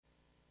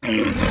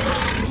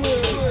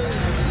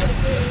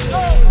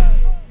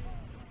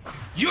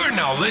You're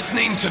now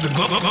listening to the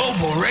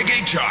Global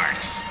Reggae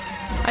Charts.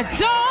 I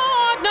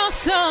don't know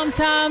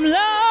sometime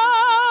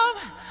love.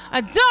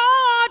 I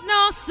don't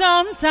know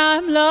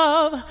sometime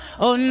love.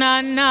 Oh,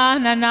 na, na,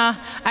 na, na.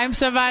 I'm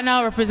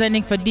Sevana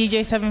representing for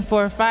DJ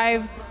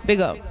 745.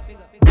 Big up.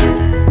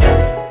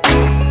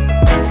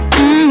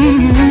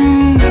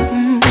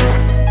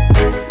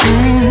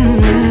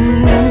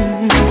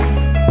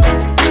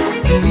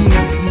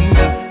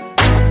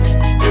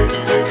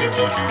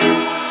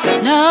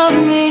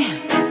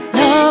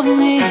 Love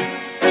me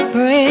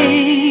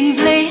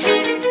bravely.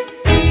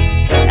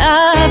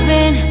 I've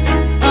been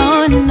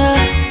under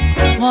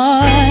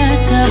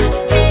water.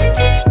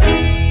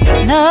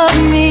 Love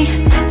me,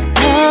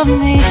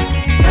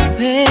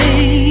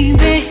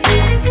 baby.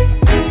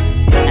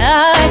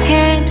 I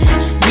can't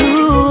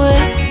do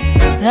it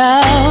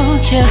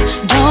without you.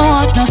 Don't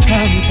want no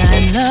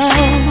sometime love.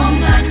 Oh,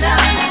 na, na,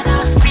 na, na.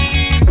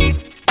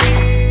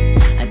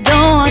 I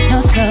don't want no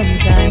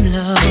sometime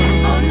love.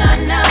 Oh, na,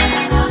 na,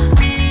 na, na.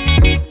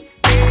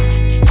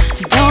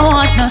 Don't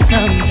want no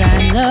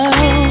sometime love. Oh,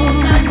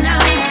 na, na,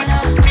 na, na.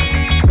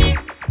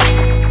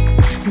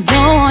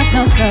 Don't want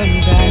no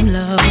sometime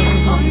love.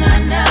 Oh, na,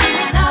 na,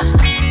 na, na.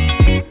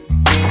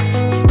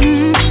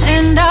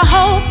 And I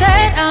hope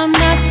that I'm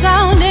not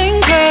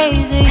sounding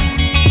crazy.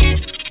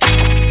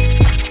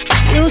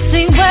 You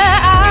see where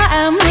I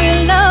am,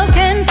 real love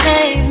can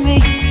save me.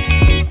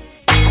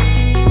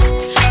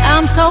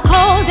 I'm so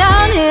cold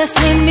down here,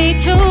 swim me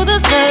to the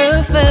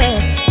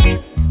surface.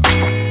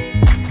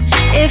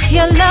 If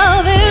your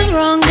love is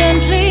wrong,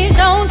 then please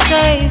don't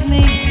save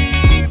me.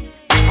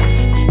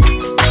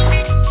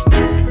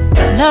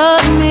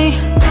 Love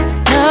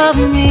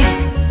me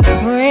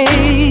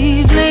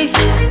bravely.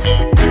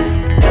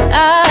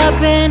 I've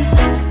been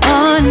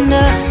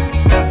under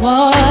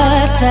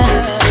water.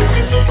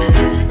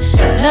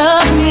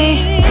 Love me,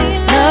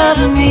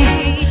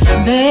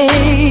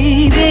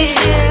 baby.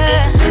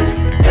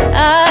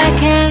 I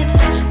can't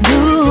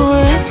do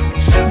it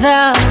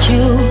without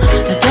you.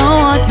 I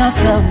don't want no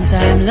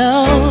sometime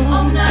love.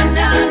 Oh, na,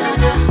 na, na,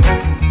 na.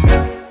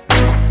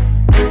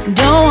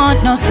 Don't want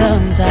no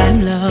sometime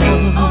love.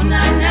 Oh,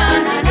 na, na,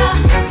 na, na.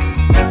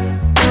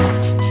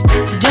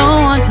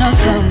 Don't want no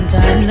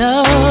sometime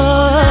love. Oh,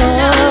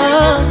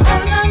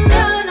 na,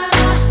 na, na,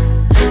 na.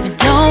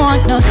 Don't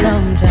want no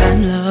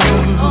sometime love.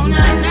 Oh,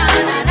 na, na,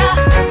 na, na.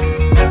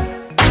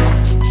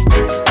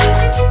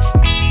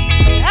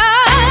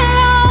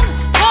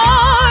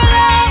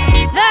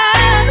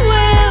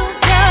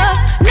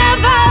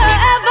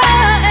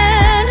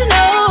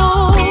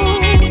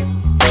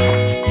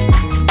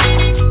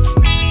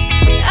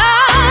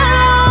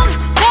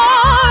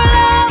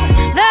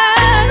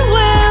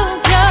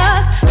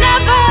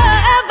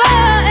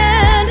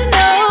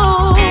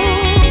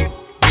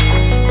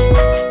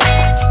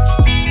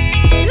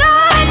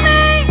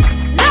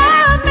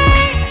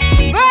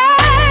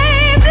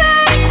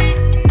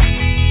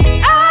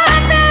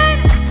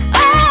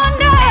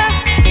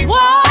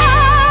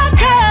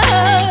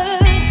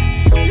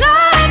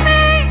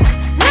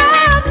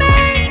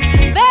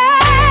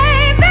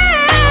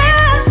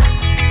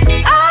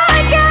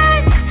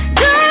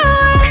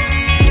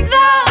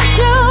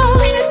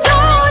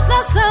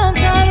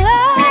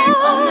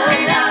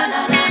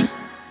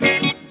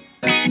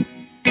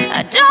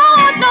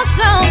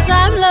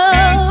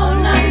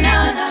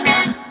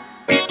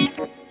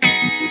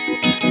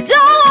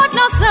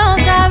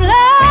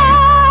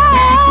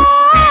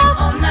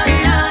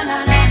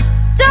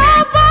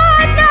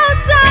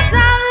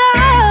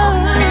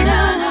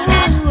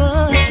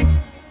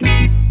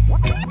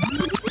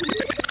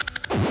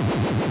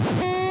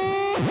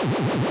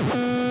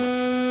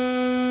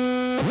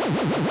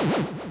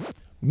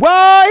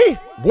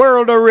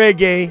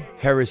 WorldAReggae,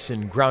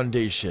 Harrison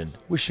Groundation,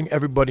 wishing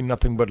everybody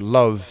nothing but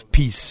love,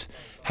 peace,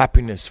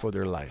 happiness for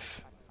their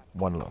life.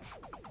 One love.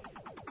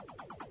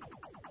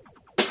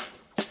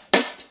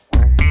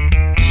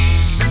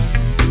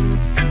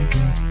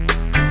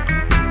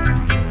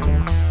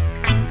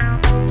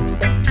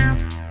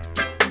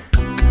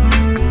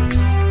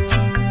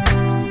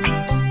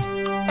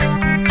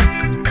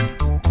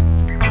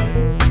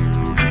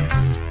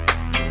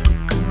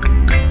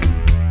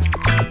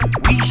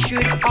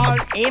 All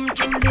aim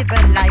to live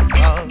a life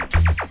of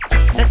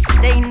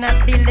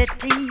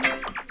sustainability.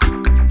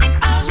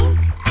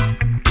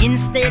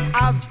 Instead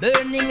of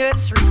burning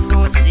Earth's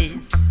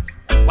resources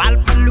while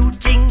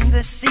polluting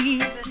the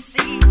seas.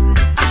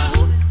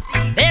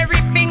 They're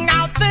ripping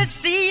out the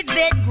seeds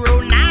that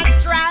grow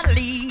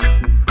naturally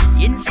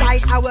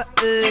inside our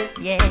Earth,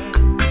 yeah.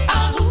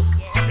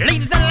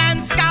 Leaves the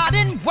land scarred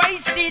and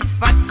wasted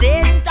for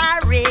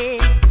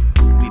centuries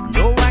with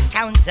no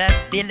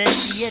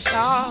accountability at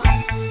all.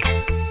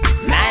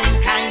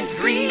 Mankind's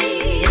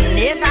greed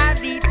will never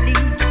be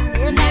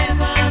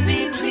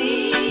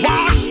pleased.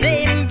 Watch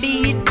them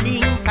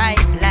building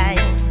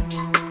pipelines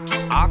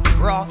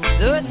across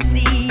the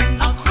sea.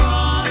 Now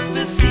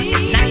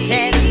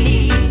tell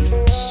me,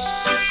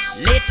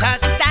 let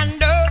us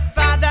stand up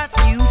for the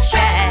future.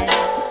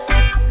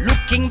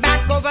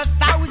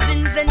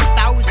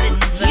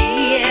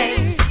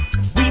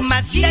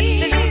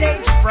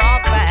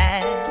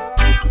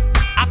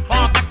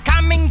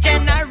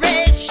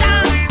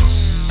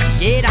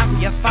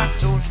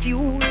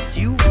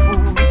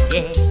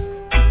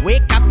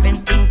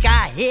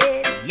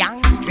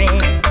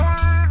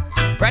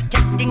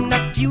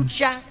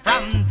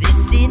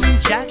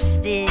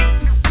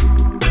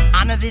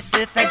 this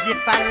earth as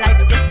if our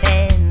life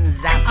depends.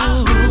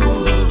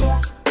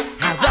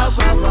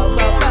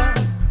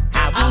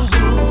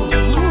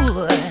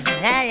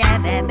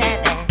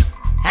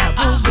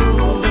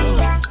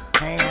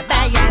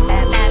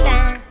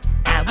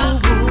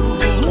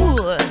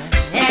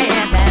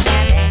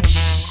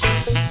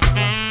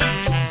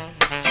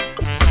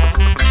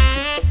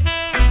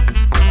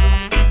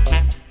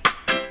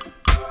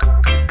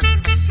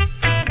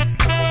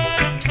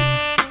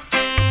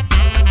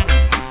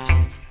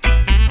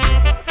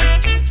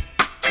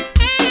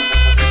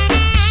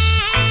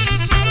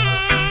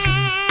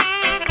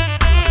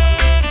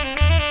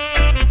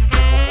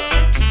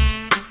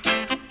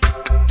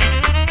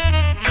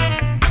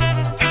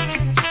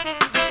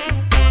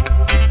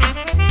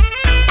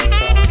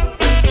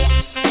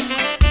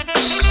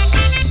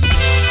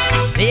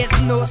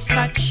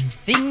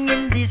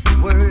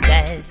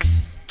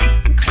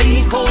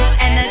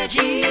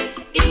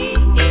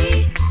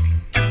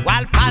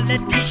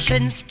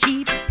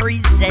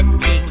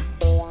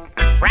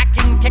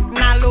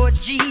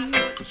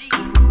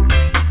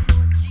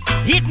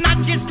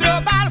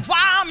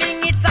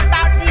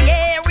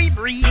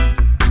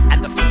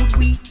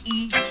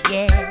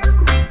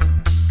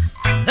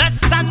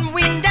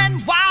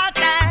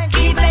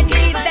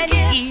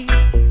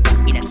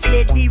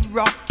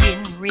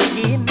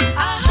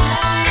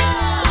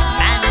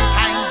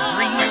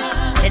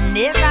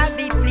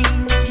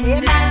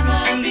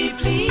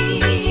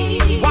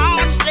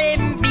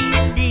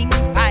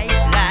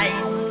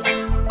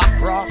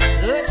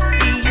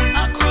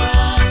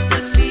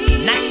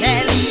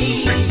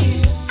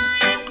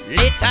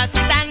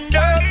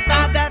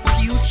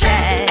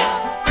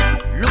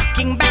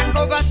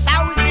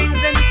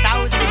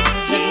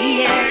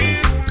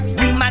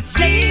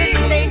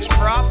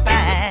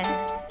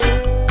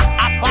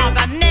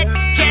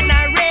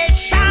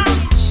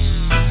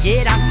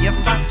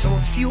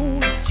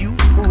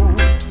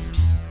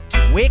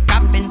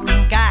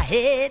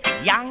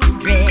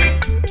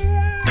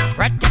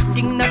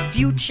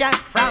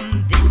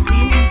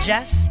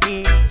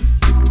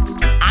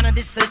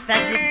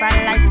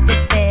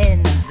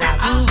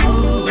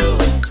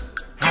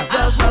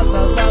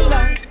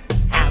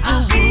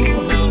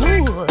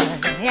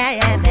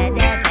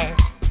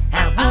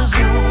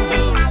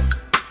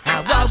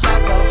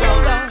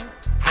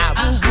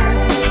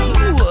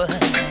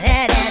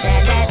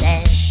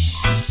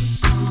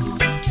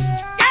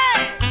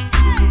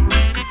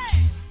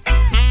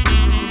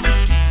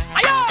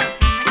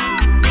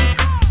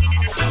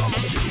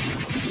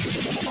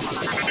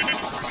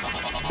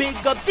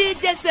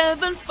 DJ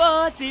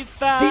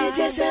 745.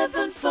 DJ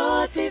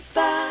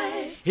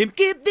 745. Him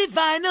keep the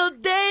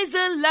vinyl days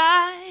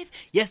alive.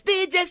 Yes,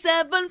 DJ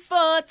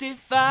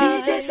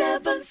 745. DJ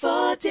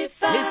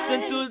 745.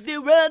 Listen to the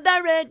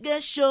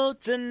WorldAReggae show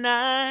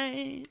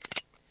tonight.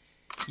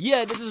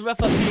 Yeah, this is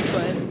Rafa Pico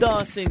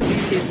endorsing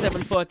DJ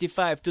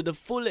 745 to the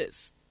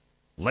fullest.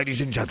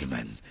 Ladies and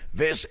gentlemen,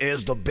 this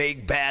is the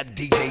big bad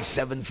DJ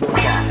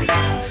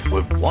 745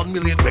 with 1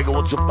 million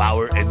megawatts of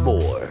power and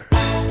more.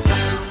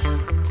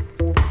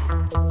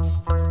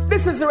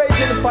 This is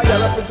Raging Fire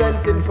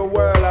representing for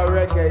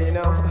WorldAReggae, you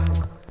know.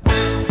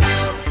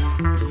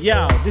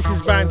 Yo, this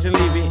is Brandon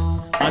Levy,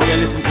 and you're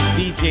listening to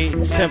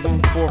DJ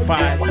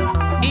 745.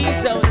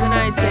 Ease out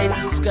tonight, say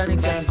this is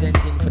Connix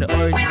representing for the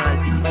original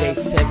DJ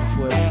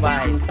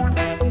 745.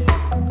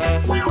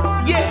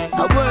 Yeah,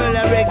 a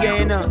WorldAReggae,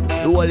 you know.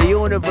 The whole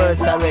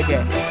universe of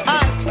reggae.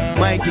 Art,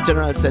 Mikey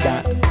General said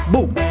that.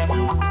 Boom.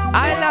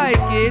 I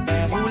like it.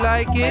 You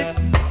like it?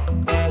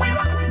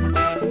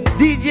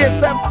 DJ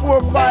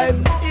 745,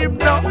 him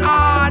no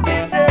ordinary.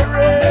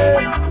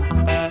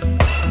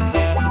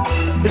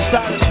 It's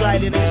time to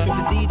slide in and listen to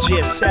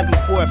DJ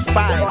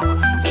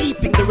 745,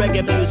 keeping the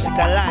reggae music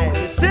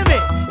alive. Sing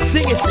it,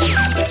 sing it, sing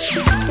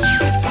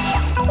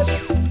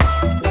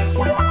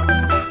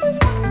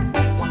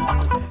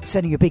it.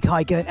 Sending a big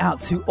hi going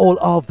out to all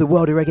of the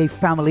WorldAReggae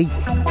family.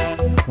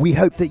 We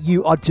hope that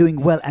you are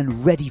doing well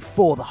and ready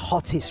for the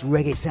hottest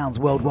reggae sounds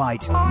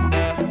worldwide.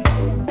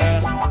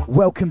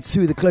 Welcome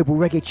to the Global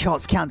Reggae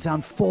Charts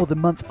Countdown for the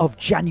month of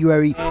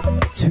January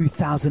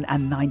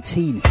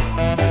 2019.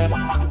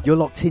 You're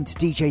locked into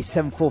DJ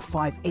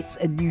 745. It's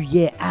a new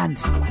year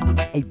and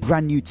a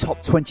brand new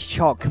top 20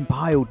 chart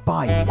compiled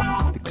by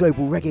the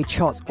Global Reggae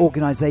Charts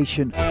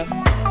organization.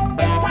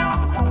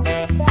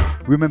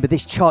 Remember,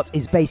 this chart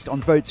is based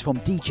on votes from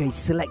DJ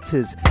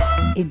selectors,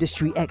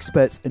 industry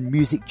experts and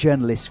music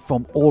journalists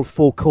from all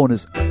four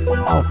corners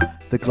of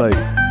the globe.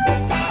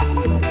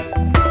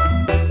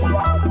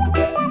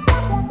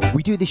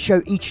 We do this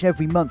show each and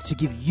every month to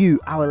give you,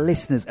 our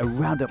listeners, a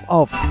roundup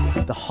of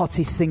the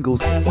hottest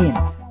singles in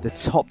the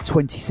top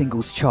 20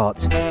 singles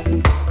chart.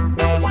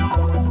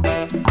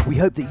 We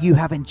hope that you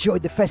have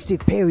enjoyed the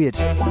festive period.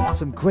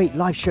 Some great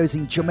live shows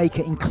in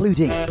Jamaica,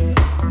 including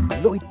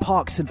Lloyd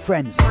Parks and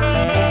Friends,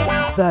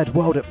 Third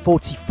World at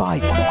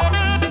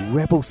 45,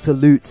 Rebel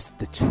Salutes,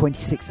 the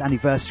 26th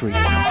anniversary.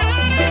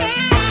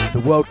 The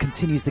world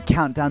continues the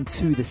countdown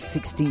to the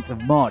 16th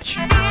of March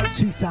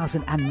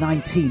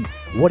 2019.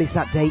 What is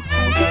that date?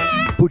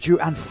 Budju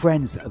and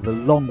Friends, the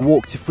Long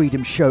Walk to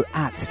Freedom show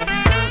at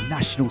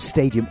National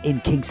Stadium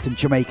in Kingston,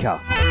 Jamaica.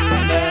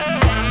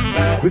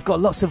 We've got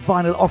lots of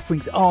vinyl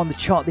offerings on the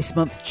chart this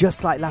month,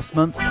 just like last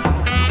month.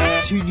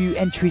 2 new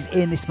entries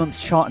in this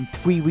month's chart and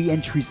 3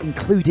 re-entries,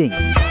 including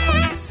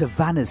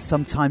Sevana's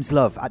Sometimes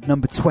Love at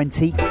number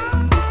 20.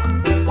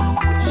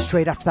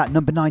 Straight after that,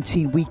 number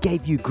 19, we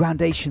gave you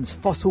Groundation's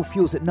Fossil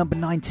Fuels at number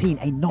 19,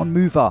 a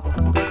non-mover.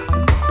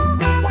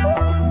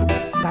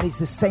 That is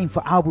the same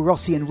for Alba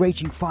Rossi and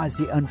Raging Fire's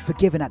The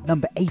Unforgiven at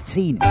number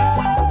 18.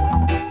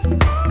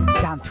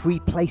 Down 3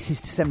 places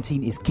to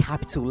 17 is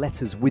Capital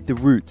Letters with The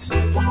Roots.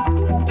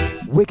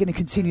 We're going to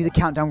continue the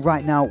countdown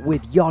right now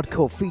with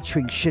Yardcore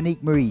featuring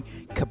Shanique Marie,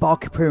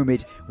 Kabaka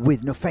Pyramid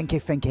with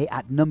Nofenke Fenke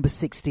at number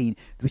 16,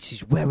 which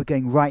is where we're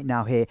going right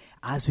now here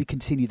as we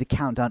continue the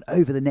countdown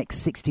over the next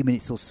 60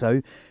 minutes or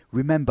so.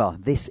 Remember,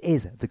 this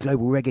is the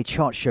Global Reggae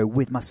Chart Show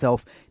with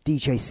myself,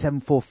 DJ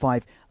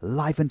 745,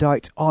 live and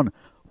direct on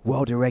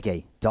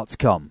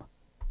WorldAReggae.com.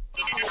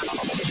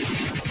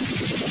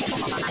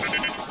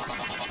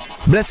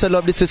 Bless the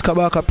love, this is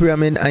Kabaka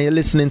Pyramid and you're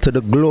listening to the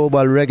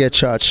Global Reggae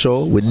Chart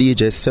Show with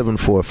DJ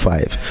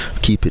 745.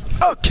 Keep it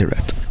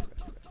accurate.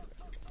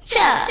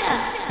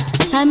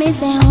 I may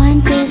say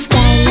one to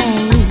style,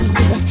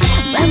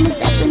 when we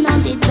stepping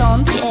on the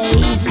dance,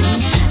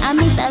 I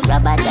miss the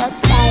rubber dub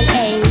style,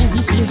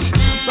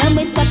 when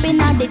we stepping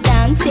on the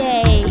dance,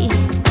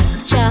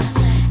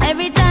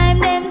 every time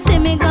them see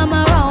me come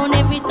around,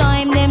 every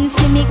time them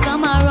see me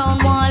come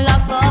around, one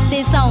lock off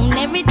the sound,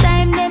 every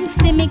time them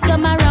see me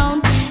come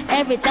around.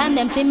 Every time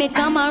them see me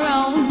come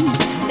around,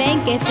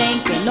 fenke,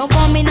 no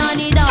coming on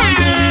the dance,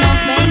 no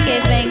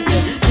fenke,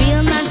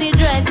 real naughty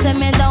dread, say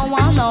me don't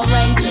want no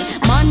rent.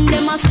 Man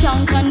them a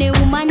skunk and the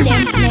woman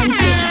them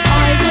plenty.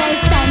 All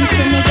great sense,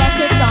 see me get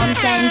it from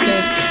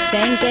center.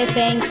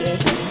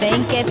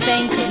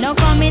 Fenke, no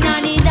coming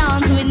on the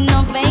dance with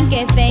no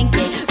fenke,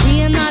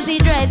 real naughty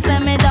dread, say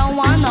me don't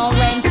want no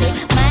rent.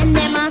 Man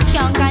them a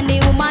skunk and the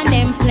woman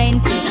them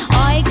plenty.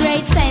 All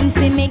great sense,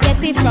 see me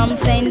get it from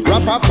center.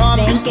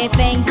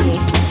 Fenke.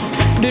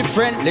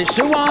 Differently,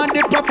 she want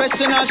the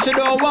professional, she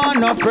don't want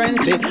no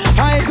plenty.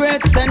 High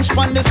grade stench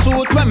on the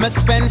suit when me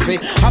spend fee.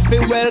 Happy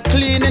well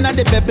clean in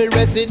the baby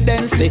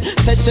residency.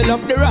 Say she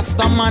love the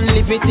Rasta man,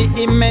 live it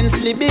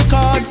immensely.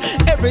 Because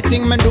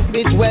everything me do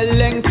it well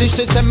lengthy.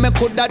 She said me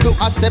coulda do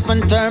a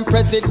 7-term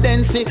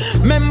presidency.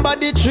 Remember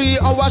the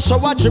 3-hour show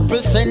a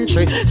triple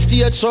century.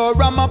 Stage show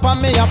ram up and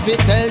me have to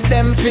tell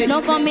them fi.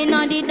 No coming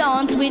on the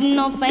dance with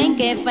no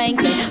fenke.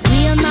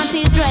 Real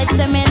naughty dread,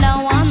 say me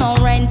don't want no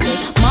rent.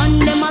 Man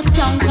them a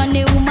skunk and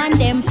the woman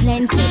them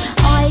plenty.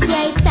 All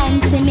great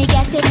sense, see me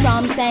get it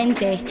from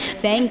Sente.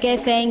 Fenke.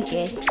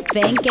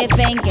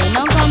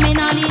 No coming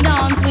on the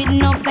dance with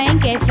no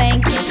fenke.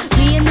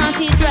 Real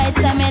naughty dread,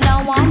 say me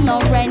don't want no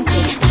rent.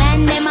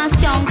 Man them a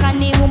skunk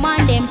and the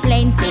woman them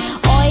plenty.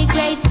 All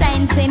great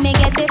sense, see me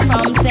get it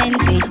from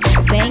Sente.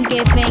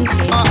 Fenke.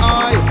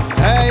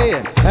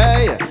 Hey.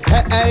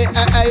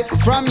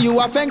 From you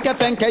a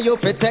fenke, you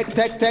fi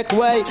take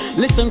way.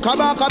 Listen,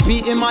 Kabaka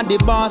P him a the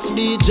boss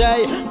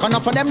DJ. Can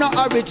for them not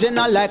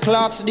original like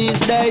clocks these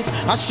days.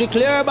 As she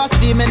clear but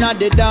steaming at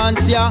the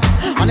dance, yeah.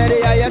 And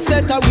the eye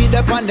set a weed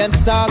up on them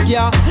stock,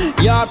 yeah.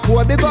 Yeah,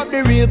 poor big up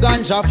the real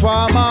ganja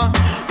farmer.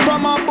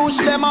 From a bush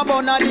them a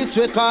bun and this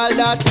we call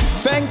that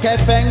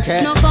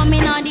fenke. No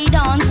coming on the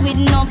dance with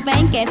no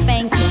fenke.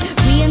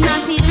 Real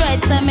naughty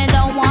dread, so me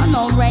don't want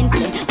no rent.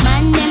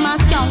 Man them a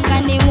skunk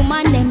and the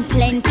woman them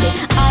plenty.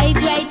 High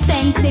grade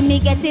sense, see me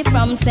get it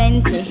from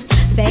Sente.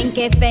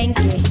 Fenke.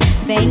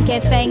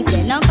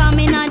 No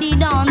coming on the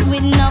dance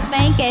with no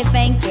fenke.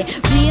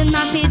 Real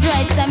naughty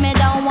dread, so me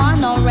don't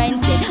want no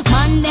rent.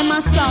 Man them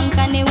a skunk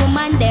and the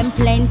woman them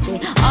plenty.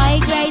 High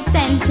grade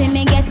sense, see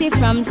me get it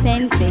from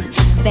Sente.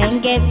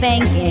 Fenke.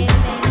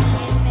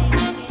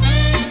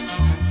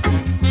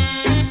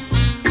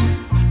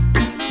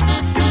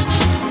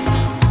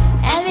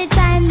 Every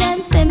time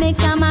them see me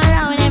come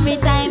around, every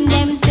time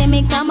them see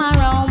me come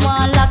around,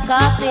 one lock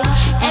off it.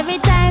 Every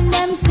time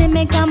them see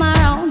me come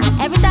around,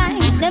 every time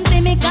them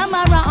see me come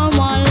around,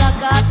 one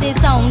lock off the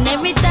sound.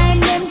 Every time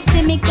them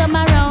see me come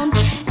around,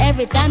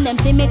 every time them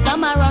see me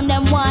come around,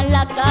 them one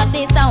lock off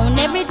the sound.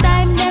 Every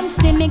time them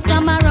see me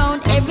come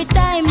around, every time.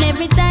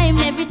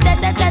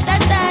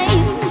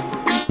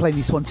 Playing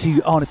this one to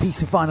you on a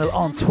piece of vinyl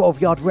on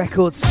 12-Yard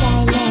Records.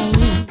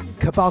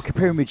 Kabaka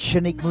Pyramid,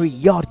 Shanique Marie,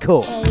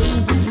 Yardcore.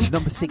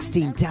 Number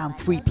 16, down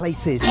 3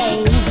 places.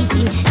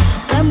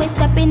 When we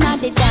stepping on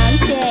the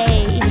dance,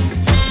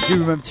 Do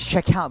remember to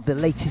check out the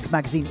latest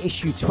magazine,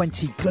 issue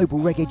 20,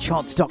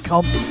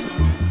 globalreggaecharts.com.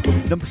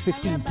 Number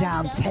 15,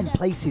 down 10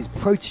 places,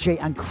 Protege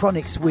and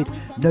Chronics with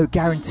No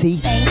Guarantee.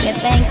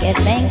 Thank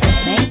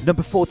you.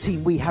 Number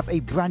 14, we have a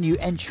brand new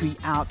entry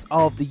out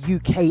of the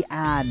UK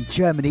and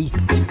Germany.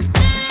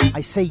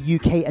 I say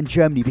UK and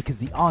Germany because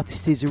the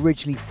artist is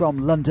originally from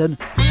London.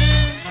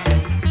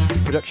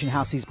 production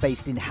houses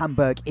based in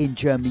Hamburg in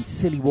Germany,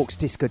 Silly Walks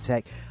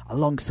Discotheque,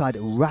 alongside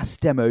Ras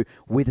Demo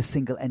with a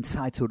single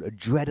entitled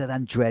Dreader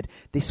Than Dread.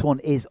 This one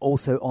is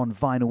also on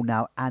vinyl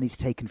now and is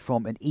taken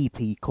from an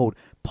EP called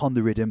Pon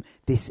the Rhythm.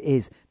 This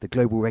is the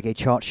Global Reggae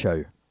Charts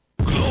Show.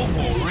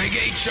 Global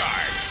Reggae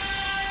Charts.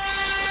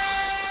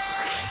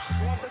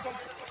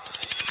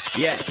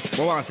 Yeah,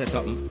 we want to say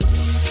something.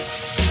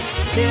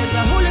 There's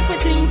a whole lot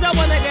of things I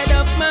wanna get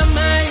off my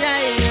mind.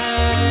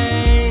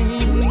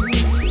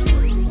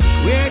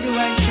 Where do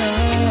I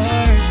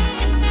start?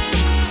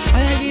 I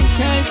give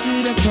thanks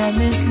to the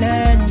promised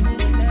land.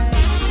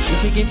 If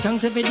you give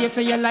thanks every day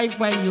for your life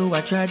while you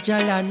are trudge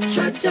along.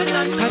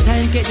 Cause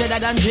time get better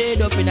than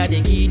dread up in a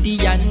the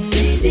Gideon.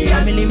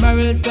 Family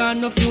morals gone,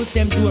 no fuse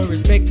them to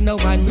respect no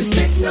one.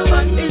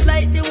 It's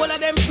like the whole of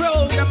them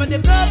program and the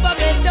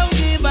government don't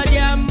give a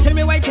damn. Tell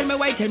me why,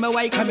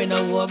 come in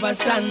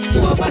overstand.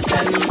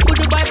 Put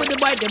the boy,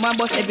 them a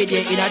bust every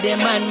day in a them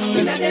man.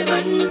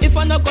 If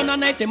I not gonna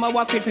knife them, I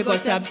walk with go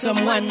stab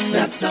someone.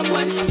 So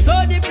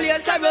the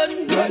place I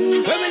run.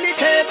 When will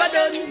it ever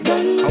done?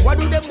 And what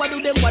do them?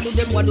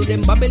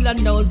 Babylon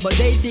knows, but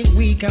they think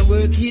we can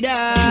work it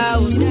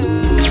out.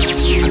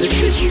 The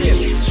system.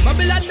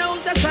 Babylon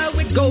knows that's how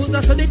it goes.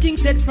 That's how they think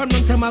said from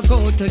long time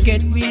ago to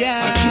get we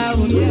out.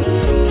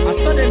 I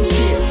saw them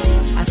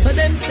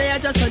stay, I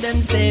just saw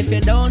them stay. If you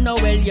don't know,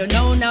 well, you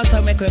know now,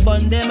 so make we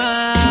burn them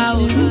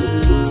out.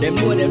 Them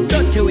know them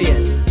dirty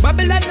ways.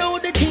 Babylon know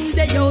the things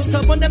they use,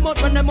 so run them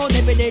out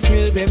every day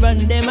till we run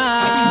them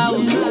out.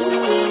 Run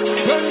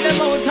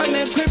them out and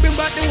make we bring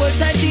back the whole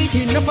time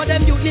teaching. Enough of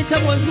them youth need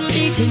someone's good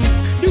eating.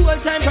 The whole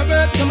time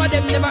proverbs, some of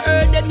them never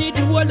heard, they need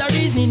to hold a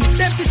reasoning.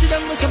 Them to sit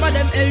down with some of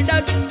them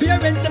elders.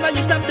 Parents never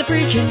you stop the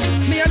preaching.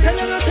 Me a tell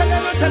you no.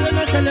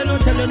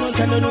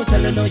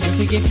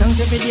 You give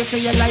thanks every day for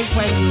your life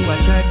while you are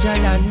trudge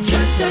along.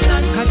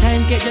 Cause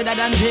time get better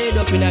than dread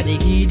up in a the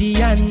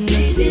Gideon.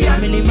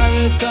 Family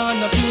morals gone,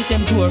 no fuse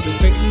them to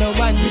respect no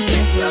one.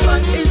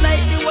 It's like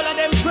the whole of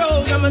them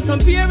program and some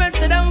parents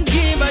they don't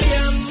give a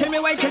damn. Tell me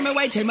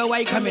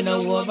why, come in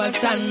and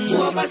overstand.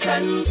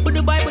 Put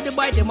the boy,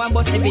 them a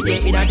bust every day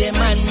in a them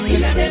man.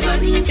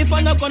 If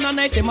I not gonna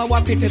knife them, I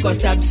walk it for go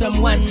stab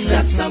someone.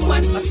 I saw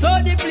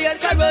the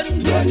place I run.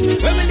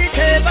 When will it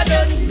ever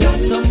done?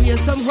 Some way,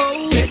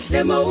 somehow, get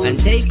them out and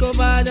take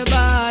over the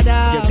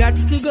border. You got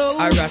to go.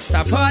 I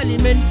Rasta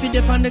Parliament fit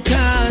up on the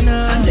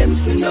corner. And them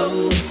to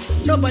know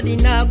nobody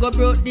now go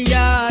broke the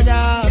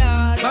order.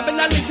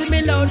 Babylon listen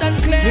me loud and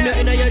clear. You know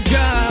in your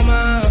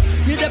drama.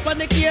 You dip on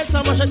the case,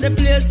 so much of the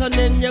place, and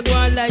then you go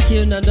on like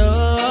you know.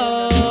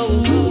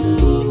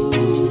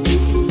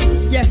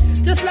 Yeah,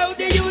 just loud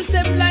they use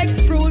them like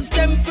fruits,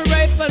 them for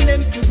ripe and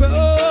them for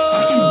grow.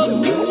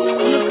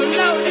 Look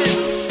loud them.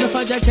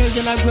 Your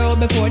children are grow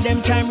before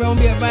them time round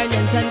beer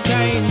violence and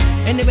crime.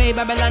 Anyway,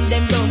 Babylon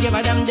them don't give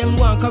a damn, them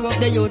want corrupt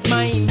the youth's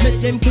mind. Make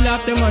them kill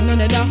off them one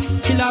another,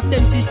 kill off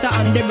them sister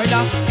and them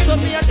brother. So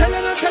me a tell no.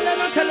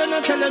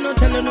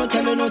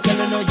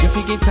 You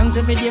forgive thanks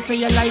every day for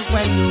your life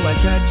while you are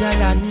trudge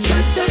along.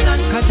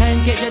 Cause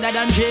time get better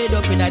than dread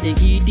up in a the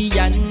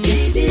Gideon.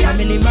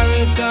 Family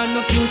morals gone,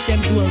 no fuse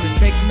them to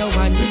respect no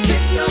one.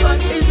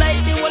 It's like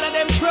the whole of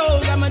them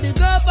program and the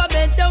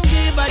government don't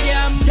give a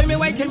damn. Tell me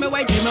why, coming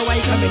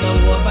on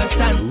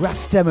overstand.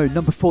 Ras Demo,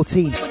 number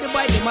 14. A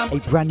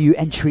brand new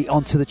entry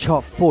onto the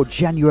chart for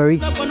January.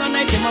 The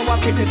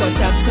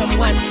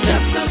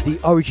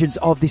origins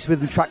of this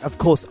rhythm track, of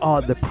course,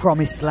 are the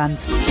Promised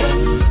Land.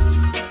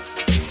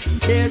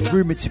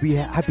 Rumoured to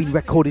have been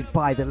recorded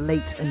by the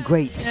late and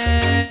great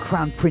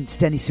Crown Prince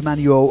Dennis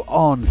Emmanuel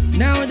on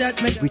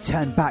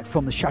return back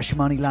from the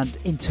Shashamani land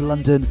into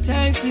London,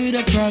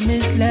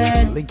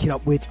 linking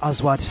up with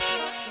Aswad.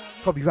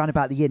 Probably around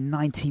about the year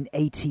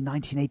 1980,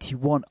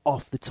 1981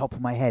 off the top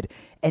of my head.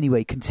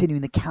 Anyway,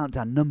 continuing the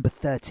countdown, number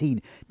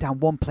 13, down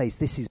one place.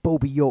 This is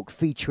Bobby York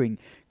featuring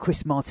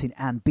Chris Martin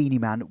and Beanie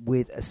Man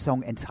with a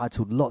song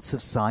entitled Lots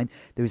of Sign.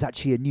 There is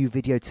actually a new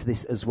video to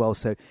this as well,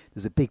 so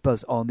there's a big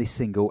buzz on this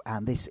single,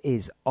 and this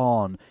is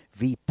on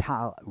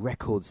VPAL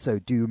Records, so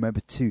do remember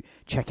to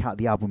check out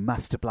the album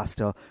Master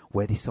Blaster,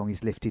 where this song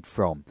is lifted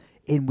from.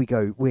 In we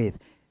go with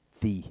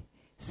the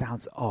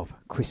sounds of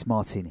Chris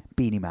Martin,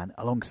 Beanie Man,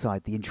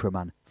 alongside the intro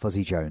man,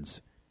 Fuzzy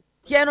Jones.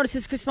 Yeah, no, this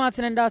is Chris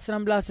Martin and Dawson.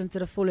 I'm blasting to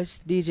the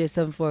fullest. DJ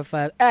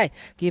 745. Hey,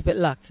 keep it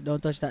locked. Don't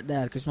touch that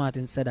dial. Chris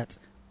Martin said that.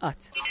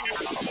 Hot.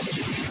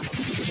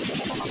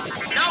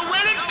 Now,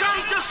 when it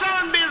comes to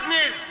sound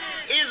business,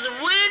 it's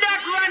we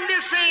that run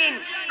the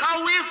scene, cause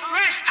we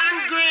fresh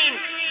and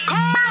green.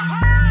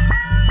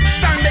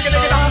 Stand diggy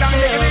diggy down,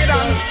 diggy diggy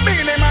down.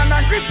 Beanie Man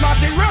and Chris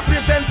Martin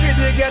represent for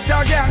the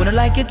ghetto gang. don't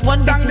like it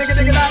one bit too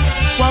sweet.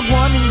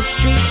 One in the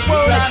street.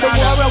 It's like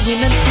the war of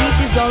win and peace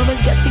is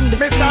always getting the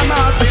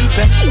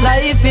feet.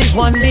 Life is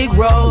one big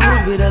road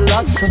with a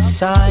lots of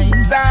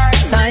signs.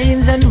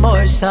 Signs and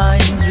more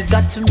signs. We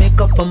got to make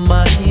up our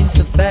minds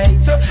to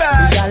face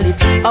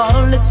reality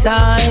all the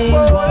time.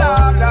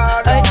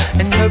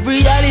 And the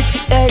reality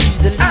age,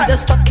 the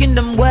leaders stuck in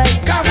them ways.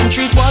 And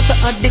treat water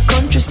at the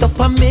country, stop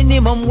a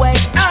minimum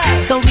wage.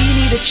 So we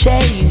need a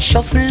change,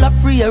 shuffle up,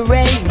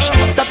 rearrange.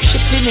 Stop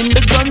shipping in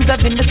the guns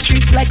up in the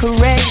streets like a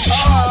rage.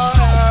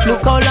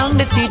 Look how long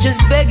the teachers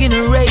begging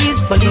to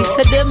raise. Police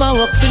said them a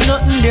work for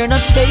nothing, they're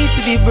not paid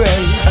to be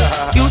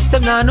brave. Youths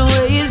them not no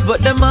ways,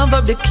 but them have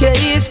up the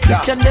case.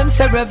 Christian them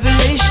say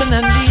revelation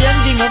and the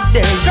ending of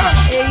day.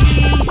 Hey,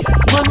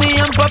 mommy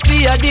and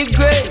papi are the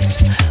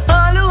greats.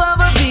 All who have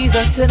a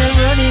visa said they're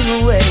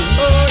running away.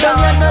 Now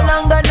you're no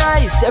longer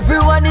nice,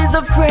 everyone is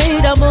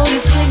afraid. I'm only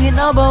singing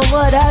about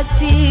what I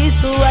see,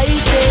 so I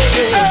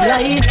say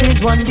life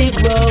is one big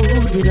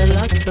road with a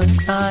lots of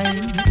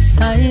signs.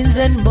 Signs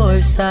and more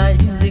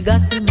signs. You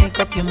got to make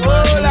up your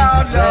mind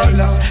to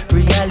face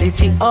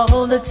reality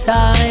all the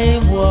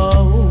time.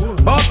 Whoa.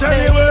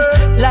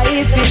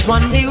 Life is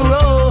one big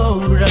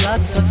road with a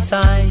lots of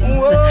signs.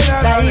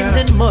 Signs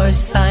and more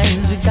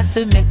signs. We got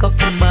to make up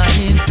our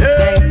minds to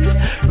face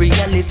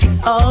reality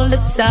all the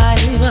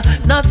time,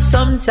 not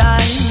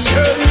sometimes.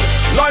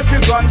 Life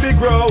is one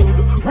big road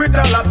with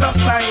a lot of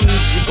signs.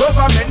 The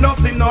government not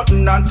see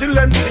nothing until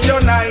them see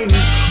your nine.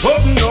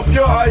 Open up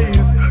your eyes,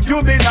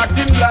 you been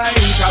acting blind.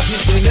 Cause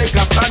if they make a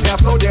stand,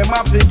 so them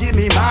have to give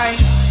me mine.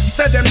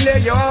 Say them lay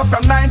you off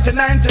from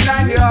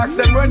 1999. You ask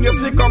them when you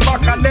flick come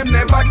back and them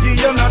never give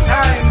you no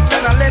time.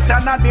 Send a letter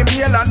not the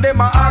mail and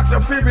them a ask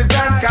you to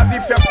resign. Cause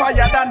if you're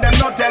fired and them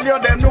not tell you,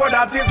 them know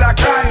that is a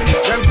crime.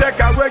 Them take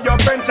away your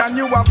pension,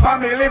 you a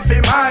family for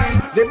mine.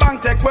 The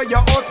bank take away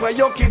your house where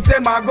your kids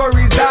them a go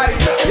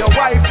reside. Your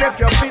wife left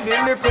you feed the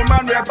little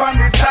man rap on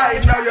the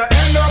side. Now you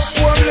end up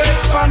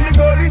homeless on the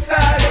goalie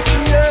side.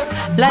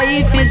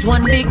 Life is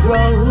one big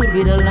road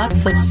with a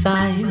lots of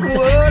signs.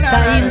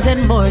 Signs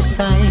and more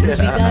signs.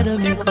 We gotta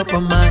make up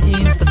our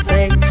minds to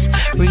face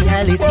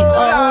reality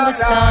all the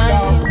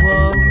time.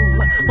 Whoa.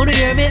 Wanna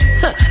hear me?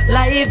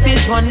 Life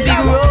is one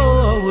big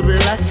road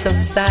with lots of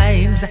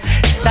signs.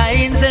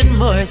 Signs and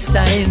more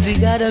signs. We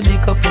gotta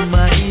make up our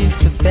minds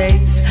to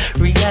face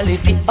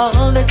reality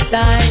all the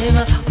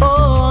time.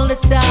 All the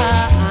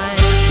time.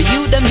 The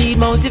youth them need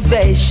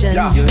motivation.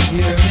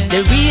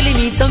 They really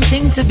need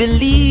something to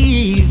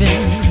believe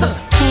in.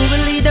 Who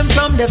will lead them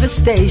from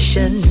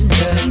devastation?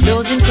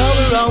 Those in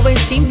power always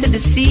seem to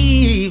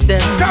deceive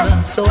them.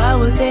 So I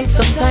will take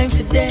some time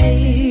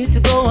today to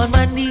go on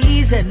my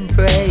knees and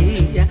pray.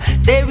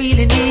 They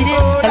really need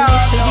it, a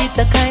little bit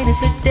of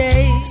kindness a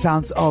day.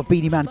 Sounds of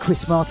Beanie Man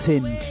Chris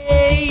Martin,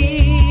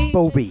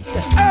 Bobby.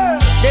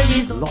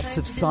 Lots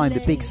of Sign, the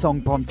big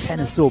song from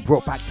Tenasaur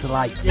brought back to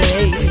life.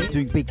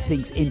 Doing big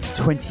things into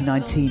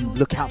 2019.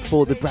 Look out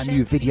for the brand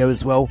new video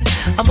as well.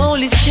 I'm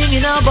only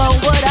singing about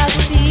what I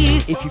see.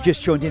 If you've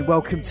just joined in,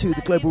 welcome to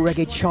the Global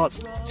Reggae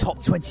Charts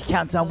Top 20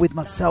 Countdown with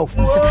myself,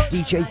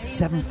 DJ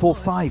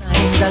 745.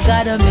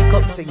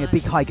 Singing a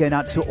big hi going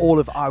out to all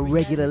of our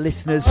regular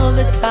listeners,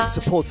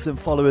 supporters and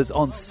followers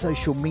on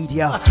social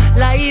media.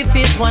 Life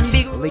is one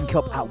big link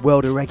up at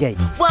WorldAReggae.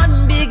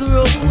 One big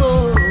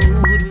road.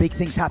 Big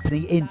things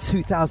happening in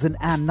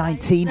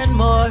 2019. And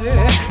more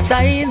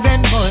signs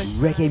and more.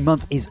 Reggae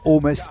month is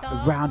almost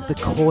around the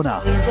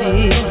corner.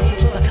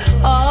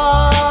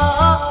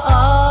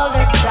 All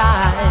the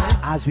time.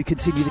 As we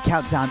continue the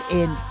countdown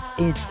in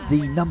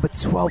the number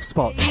 12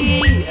 spot,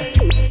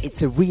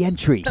 it's a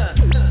re-entry.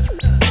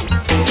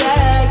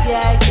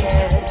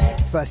 Yeah.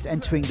 First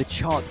entering the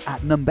charts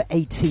at number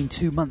 18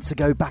 2 months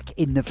ago, back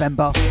in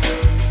November.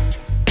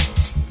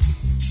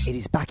 It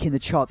is back in the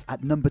charts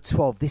at number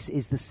 12. This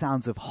is the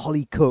sounds of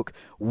Holly Cook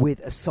with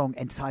a song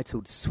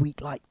entitled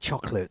Sweet Like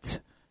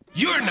Chocolate.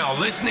 You're now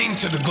listening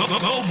to the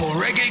Global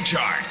Reggae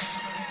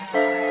Charts.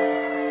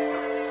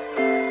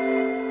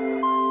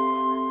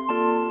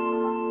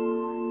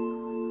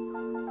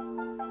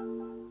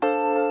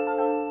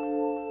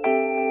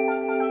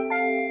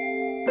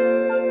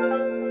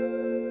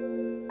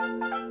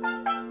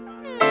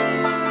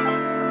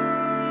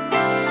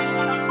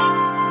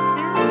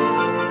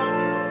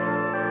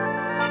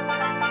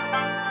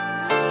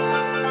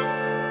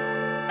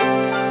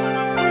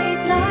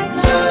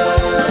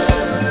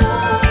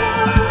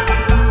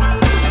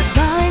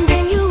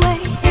 Finding your way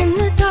in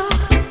the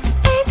dark.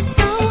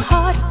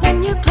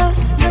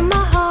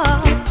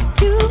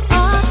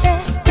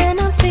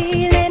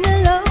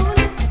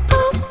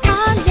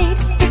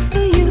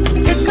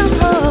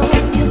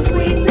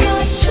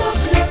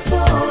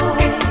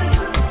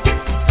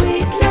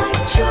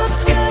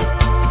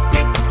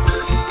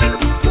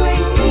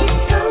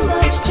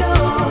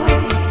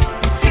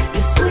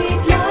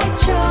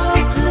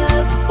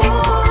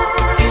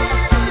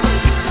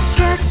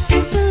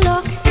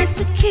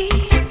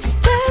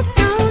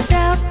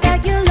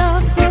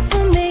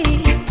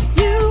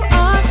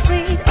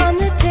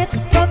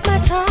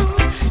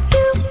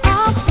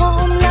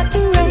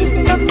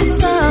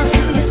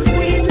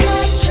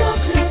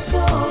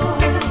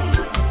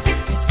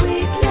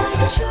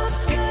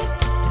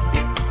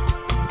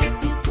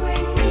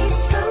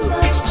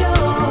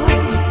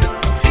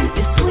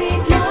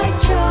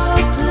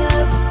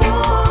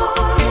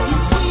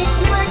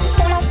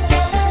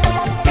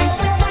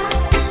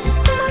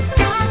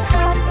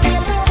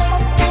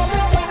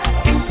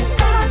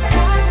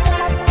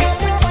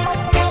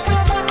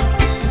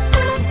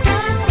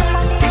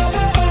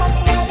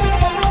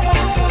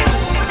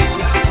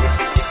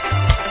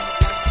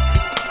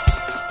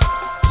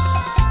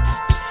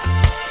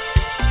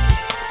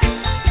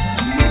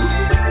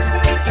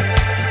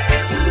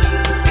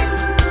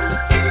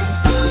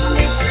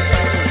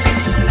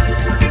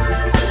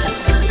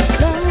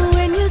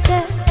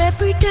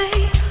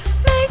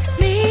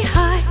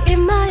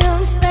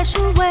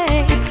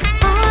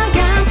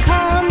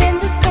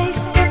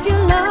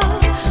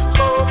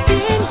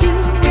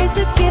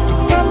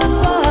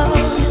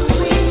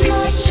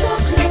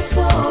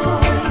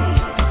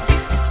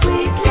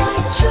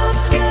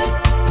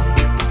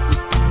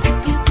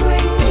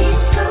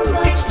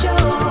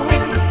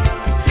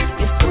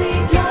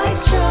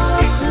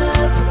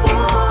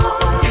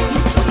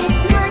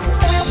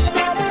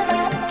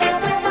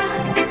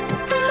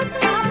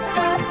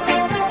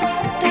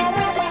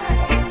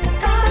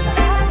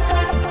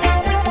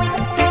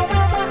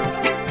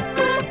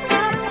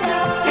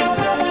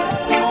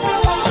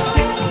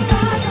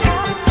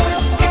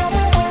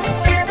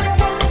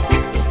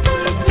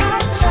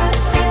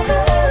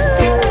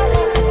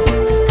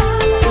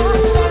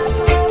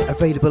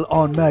 available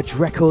on Merge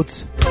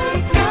Records.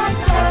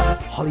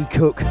 Holly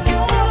Cook,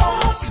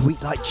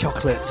 Sweet Like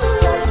Chocolate.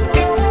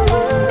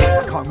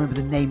 I can't remember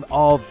the name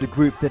of the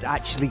group that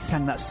actually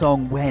sang that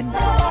song when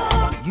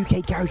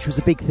UK Garage was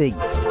a big thing.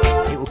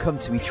 It will come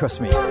to me,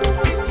 trust me.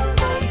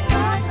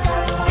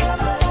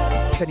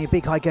 Sending a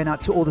big hi going out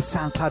to all the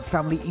SoundCloud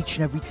family each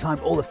and every time,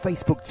 all the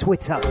Facebook,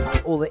 Twitter,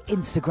 all the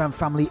Instagram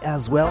family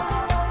as well.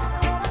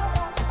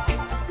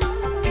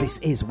 This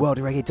is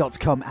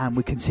WorldAReggae.com and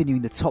we're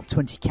continuing the top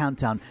 20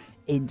 countdown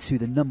into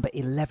the number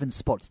 11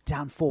 spot,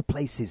 down 4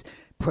 places.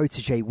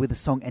 Protege with a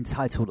song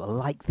entitled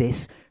Like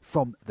This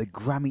from the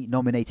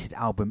Grammy-nominated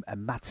album A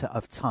Matter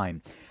of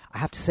Time. I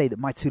have to say that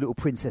my two little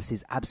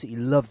princesses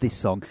absolutely love this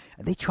song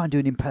and they try and do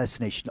an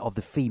impersonation of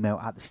the female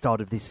at the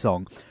start of this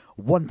song.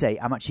 One day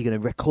I'm actually going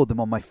to record them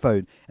on my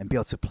phone and be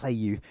able to play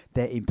you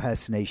their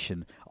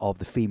impersonation of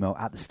the female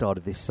at the start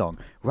of this song.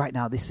 Right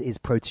now this is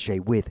Protege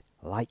with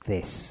Like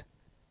This.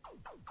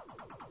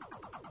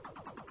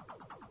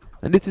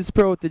 And this is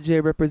Protege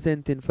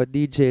representing for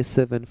DJ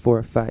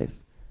 745.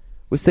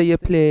 We say you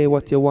play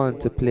what you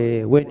want to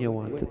play when you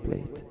want to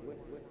play it.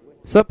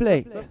 So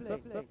play it.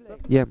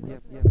 Yeah,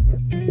 man.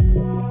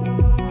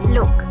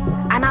 Look,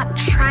 I'm not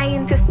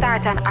trying to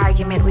start an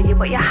argument with you,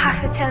 but you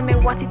have to tell me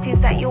what it is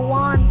that you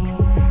want.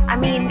 I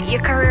mean,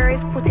 your career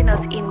is putting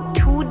us in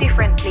 2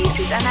 different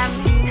places,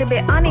 and to be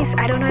honest,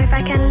 I don't know if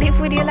I can live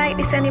with you like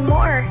this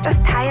anymore. Just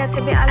tired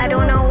to be alone. I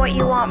don't know what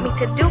you want me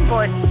to do,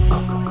 but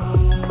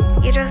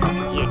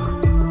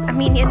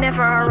you're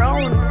never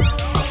around.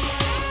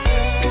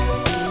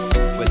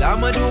 Well,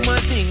 I'ma do my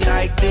thing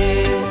like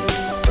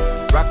this,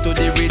 rock to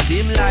the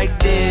rhythm like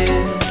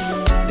this.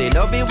 They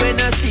love it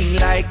when I sing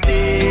like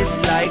this,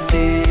 like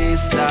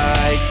this,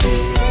 like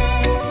this.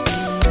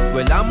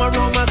 Well, I'ma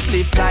roll my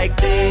sleep like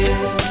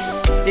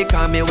this. They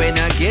call me when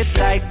I get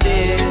like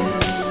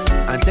this,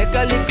 and take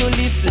a little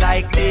lift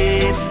like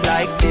this,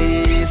 like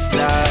this,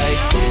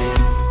 like this.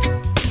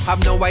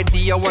 Have no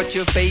idea what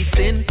you're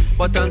facing,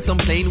 but on some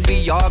plane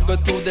we all go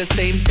through the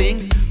same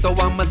things. So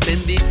I'ma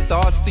send these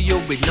thoughts to you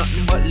with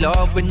nothing but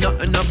love, with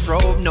nothing to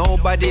prove,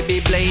 nobody be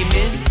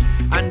blaming.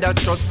 And I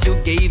trust you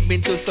gave me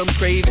to some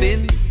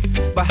cravings,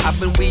 but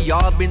haven't we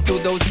all been through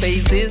those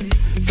phases?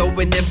 So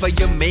whenever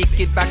you make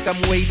it back, I'm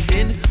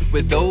waiting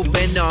with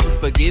open arms.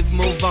 Forgive,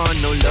 move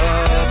on, no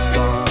love's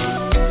gone.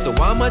 So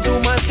I'ma do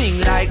my thing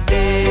like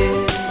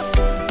this,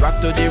 rock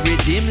to the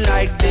rhythm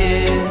like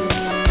this.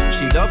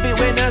 She love it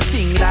when I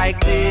sing like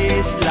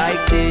this,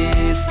 like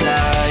this,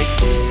 like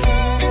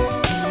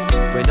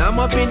this. When I'm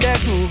up in that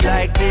groove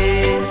like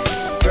this,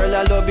 girl,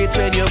 I love it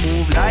when you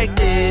move like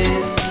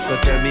this. So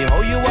tell me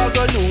how you are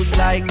gonna lose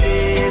like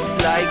this,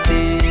 like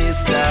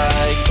this,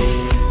 like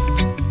this.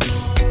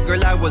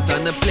 Girl, I was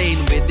on a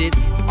plane with it.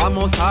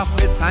 Almost half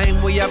the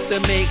time we have to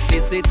make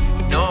visits.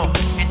 No,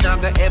 it's not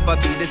gonna ever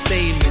be the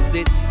same, is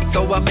it?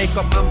 So I make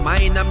up my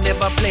mind, I'm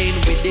never playing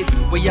with it.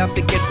 We have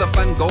to get up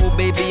and go,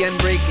 baby, and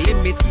break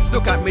limits.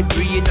 Look at me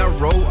 3 in a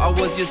row, how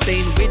was you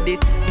staying with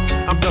it?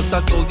 And plus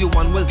I told you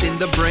one was in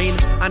the brain,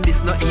 and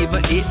this not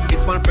even it.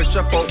 This one fresh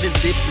up out the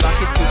zip,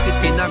 lock it, put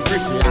it in a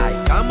grip.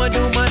 Like I'ma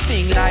do my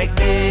thing like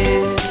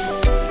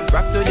this,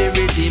 rock to the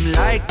rhythm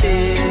like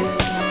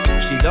this.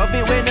 She love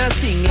it when I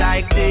sing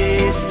like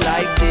this,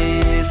 like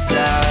this,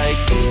 like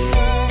this.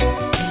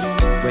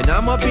 When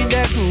I'm up in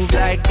that groove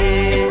like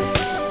this,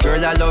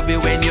 girl, I love it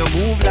when you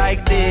move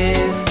like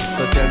this.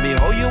 So tell me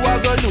how you are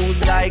gonna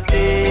lose like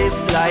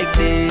this, like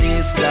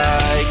this,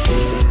 like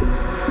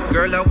this.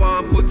 Girl, I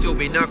want put you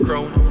in a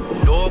crown.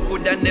 No,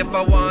 could I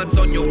never want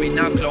on you in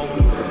a clown.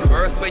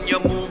 First when you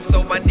move,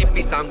 so I dip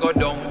it and go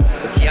down.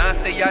 Can't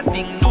say a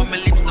thing, no, my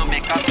lips no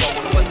make a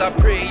sound. Was I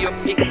pray you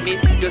pick me,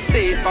 you're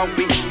safer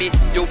with me.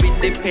 You're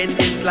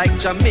independent like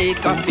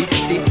Jamaica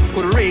 50.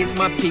 Could raise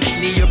my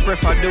picnic, you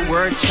prefer the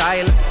word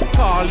child.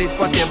 Call it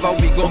whatever,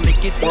 we gon'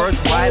 make it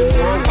worthwhile.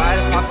 More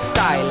wild pop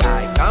style,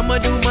 like I'ma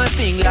do my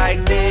thing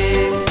like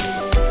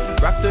this,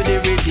 rock to the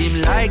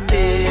rhythm like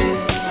this.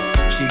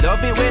 She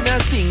love it when I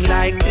sing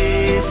like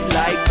this,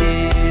 like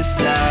this,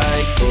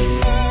 like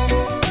this.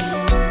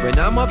 When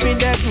I'm up in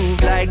that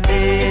groove like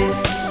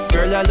this,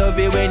 girl, I love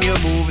it when you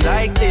move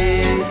like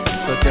this.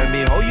 So tell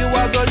me how you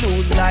are gonna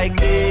lose like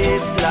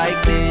this,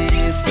 like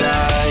this,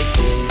 like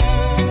this.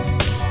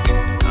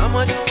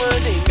 I'ma do my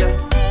thing, girl.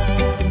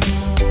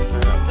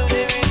 Rock to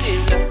the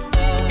rhythm,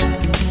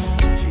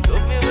 she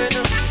love me when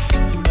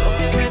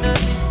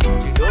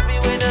she love me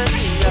when I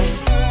sing like.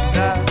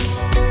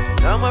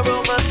 I'ma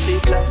roll my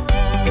sleep like.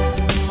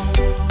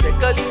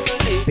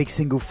 Big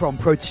single from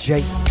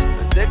Protege.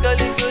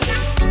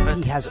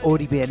 He has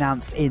already been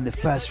announced in the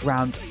first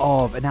round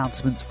of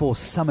announcements for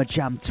Summer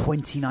Jam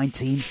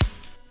 2019.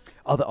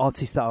 Other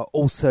artists that are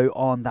also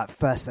on that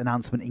first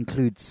announcement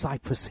include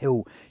Cypress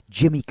Hill,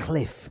 Jimmy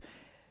Cliff,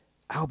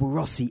 Alba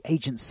Rossi,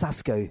 Agent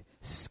Sasco,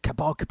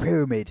 Kabaka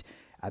Pyramid,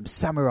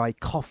 Samurai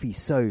Koffee.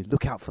 So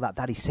look out for that.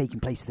 That is taking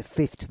place the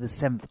 5th to the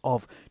 7th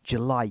of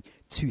July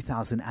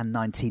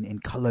 2019 in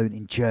Cologne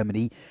in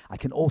Germany. I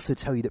can also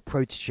tell you that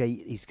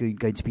Protégé is going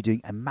to be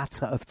doing A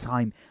Matter of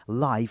Time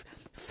live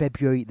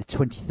February the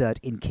 23rd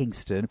in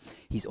Kingston.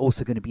 He's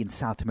also going to be in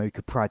South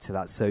America prior to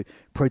that. So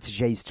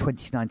Protégé's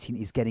 2019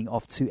 is getting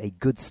off to a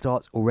good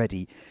start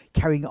already.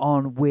 Carrying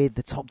on with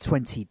the top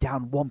 20,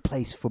 down one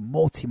place for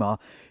Mortimer,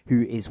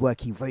 who is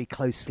working very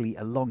closely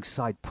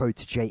alongside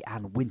Protégé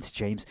and Winter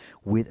James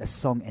with a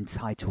song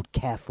entitled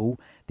Careful.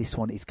 This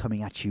one is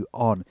coming at you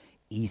on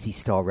Easy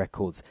Star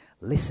Records.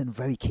 Listen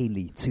very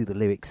keenly to the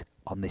lyrics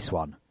on this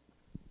one.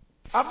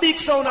 A big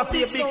sound, a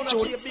big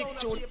tune.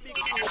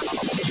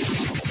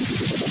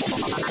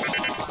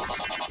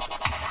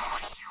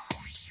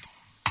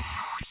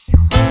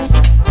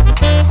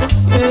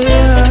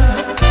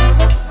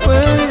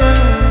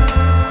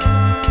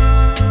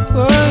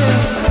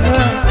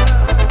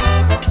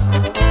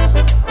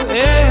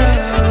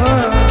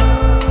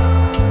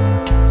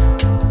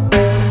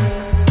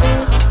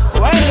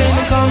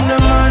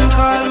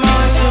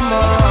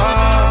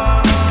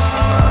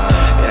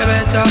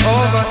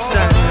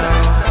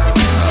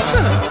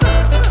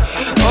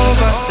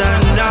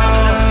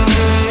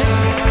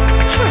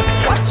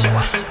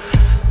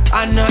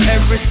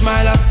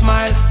 Smile, I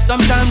smile.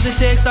 Sometimes it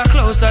takes a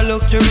closer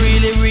look to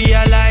really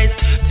realize,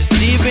 to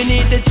see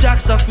beneath the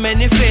jacks of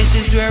many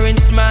faces wearing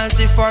smiles.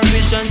 If our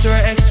visions were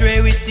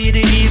x-ray, we see the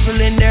evil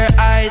in their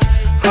eyes.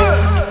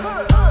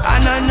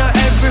 And I know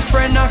every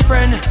friend a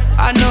friend.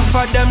 I know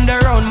for them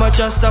they're around, but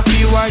just a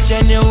few are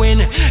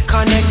genuine.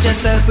 Connect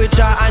yourself with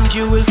Jah and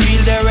you will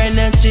feel their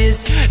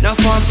energies. No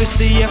fun to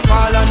see you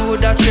fall and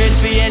would have trade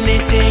for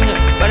anything.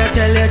 But I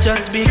tell you,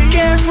 just be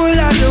careful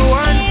of the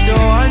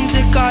ones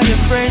you call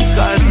your friends.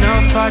 Cause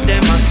none for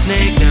them a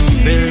snake, them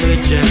filled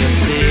with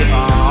jealousy.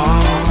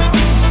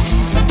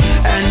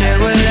 And they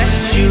will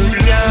let you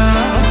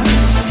down.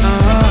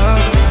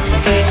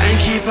 And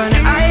keep an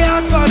eye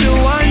out for the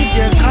ones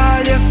you call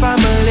your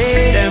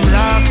family. Them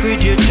laugh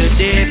with you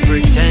today,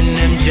 pretend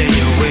them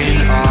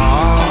genuine.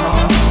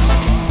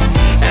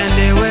 And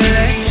they will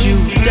let you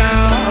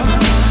down.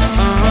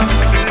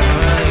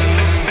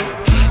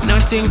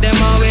 Nothing them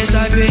always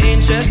have your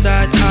interest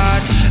at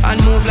heart.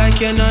 And move like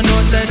you no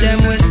know, so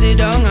them will sit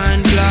down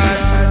and plot.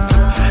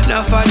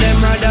 Now for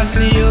them rather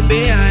see you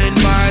behind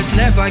bars.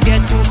 Never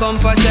get too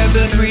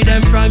comfortable, free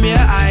them from your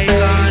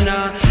icon.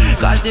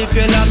 Cause if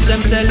you love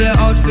them, sell you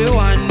out for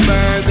one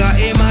burger.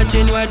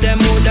 Imagine what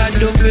them woulda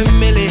do for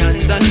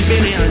millions and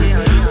billions.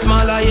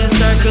 Smaller your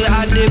circle,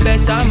 at the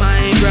better, my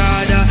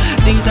brother.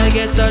 Things I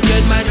get so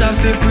dread might have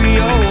to pre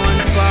your own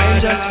father. And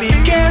just be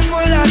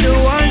careful of the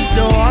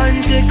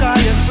ones you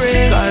call your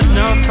friends. Cause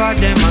none for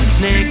them a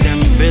snake, them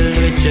filled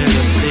with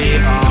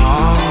jealousy.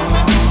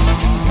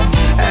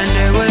 And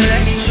they will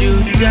let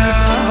you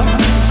down.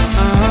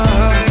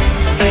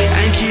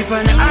 And keep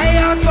an eye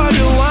out for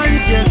the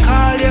ones you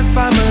call your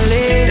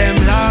family. Them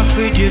laugh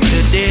with you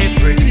today,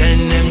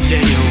 pretend them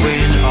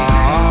genuine.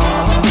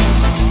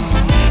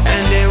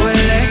 And they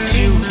will let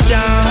you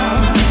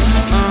down.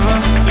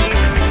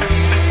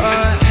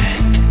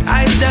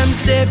 Eyes them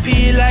stay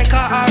peel like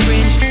a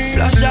orange.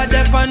 Plus Jah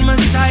dep on my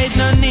side,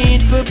 no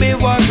need for be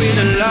worried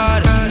a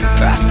lot.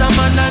 Rasta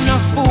man and no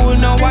fool,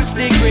 no watch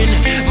the grin.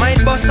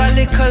 Might bust a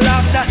little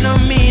laugh, that no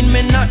mean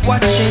me not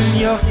watching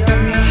you.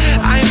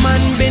 I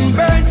man been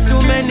burnt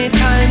too many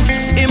times.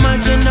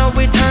 Imagine how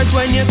it hurt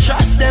when you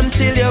trust them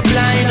till you're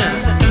blind.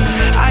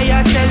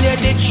 I tell you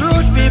the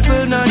truth,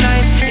 people no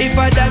nice. If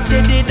I that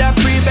you did a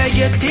pre-beg,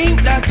 you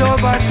think that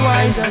over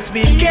twice. Just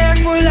be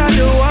careful of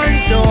the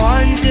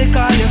ones you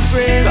call your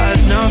friends.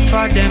 Cause none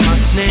for them a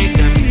snake,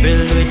 them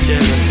filled with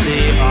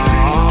jealousy.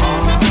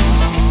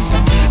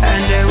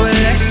 And they will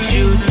let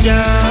you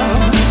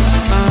down.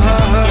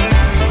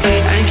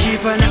 And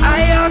keep an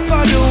eye out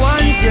for the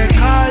ones you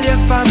call your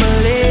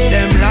family.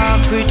 Them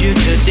laugh with you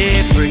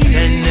today,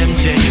 pretend them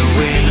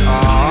genuine.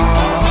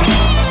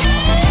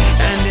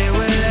 And they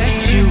will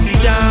let you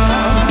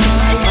down.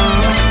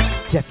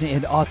 Definitely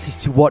an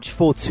artist to watch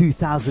for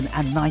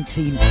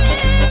 2019.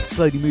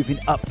 Slowly moving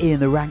up in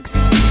the ranks.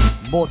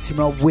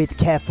 Mortimer with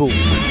Careful.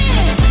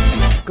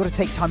 Got to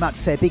take time out to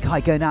say a big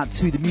hi going out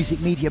to the music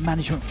media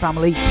management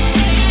family.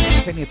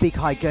 Sending a big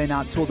hi going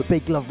out to all the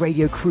Big Love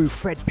Radio crew,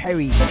 Fred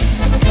Perry.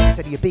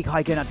 Sending a big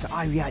hi going out to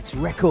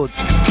iReact Records,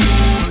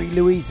 Marie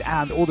Louise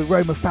and all the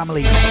Roma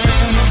family.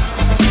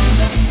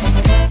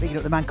 Picking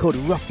up the man called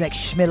Roughneck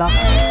Schmiller.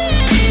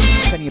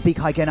 Sending a big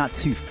hi going out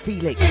to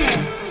Felix.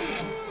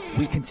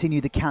 We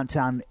continue the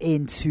countdown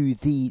into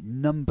the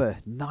number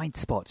 9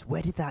 spot.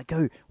 Where did that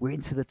go? We're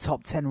into the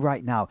top 10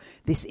 right now.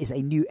 This is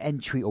a new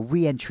entry, or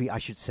re-entry I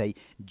should say,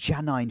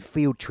 Janine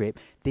Field Trip.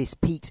 This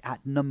peaked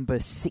at number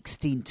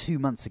 16 2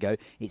 months ago.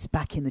 It's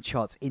back in the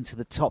charts into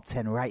the top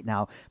 10 right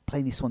now.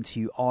 Playing this one to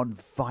you on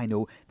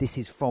vinyl. This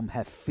is from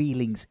her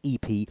Feelings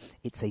EP.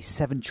 It's a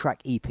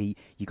 7-track EP.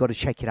 You got to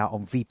check it out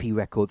on VP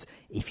Records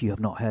if you have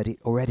not heard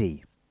it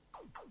already.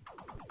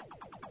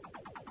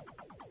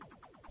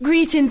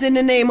 Greetings in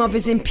the name of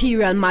His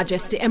Imperial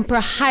Majesty,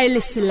 Emperor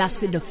Haile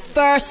Selassie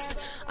I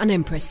and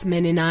Empress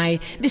Menenai.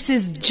 This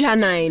is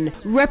Janine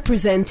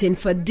representing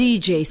for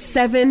DJ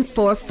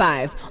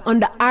 745 on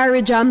the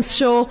Ari Jams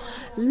show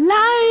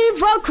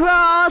live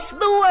across the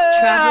world.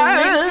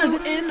 Traveling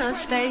through inner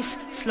space,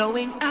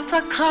 slowing at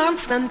a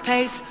constant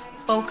pace,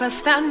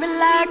 focused and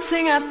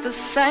relaxing at the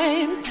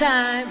same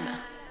time.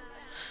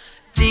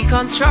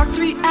 Deconstruct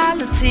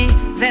reality,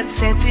 then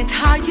set it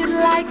how you'd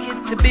like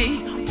it to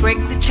be. Break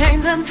the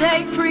chains and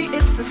take free,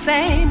 it's the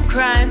same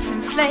crime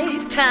since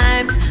slave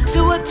times.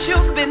 Do what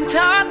you've been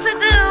taught to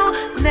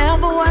do,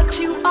 never what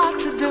you ought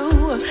to do.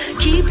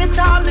 Keep it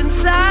all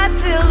inside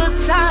till the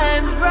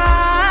time's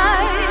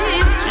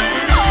right.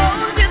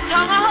 Hold your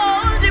tongue,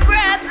 hold your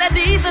breath, let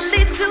either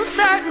lead to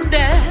certain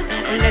death.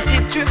 Let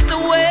it drift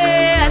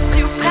away as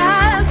you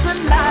pass the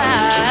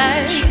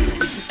light.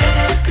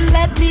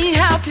 Let me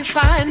help you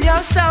find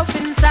yourself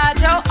inside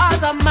your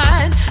other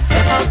mind.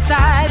 Step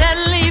outside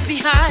and leave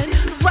behind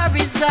the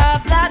worries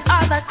of that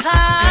other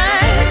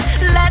kind.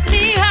 Let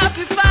me help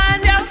you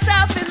find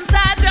yourself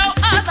inside your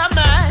other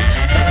mind.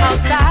 Step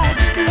outside,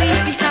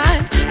 leave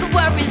behind the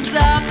worries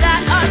of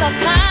that other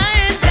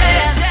kind.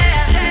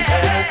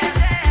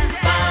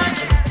 Find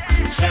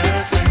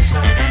yourself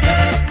inside.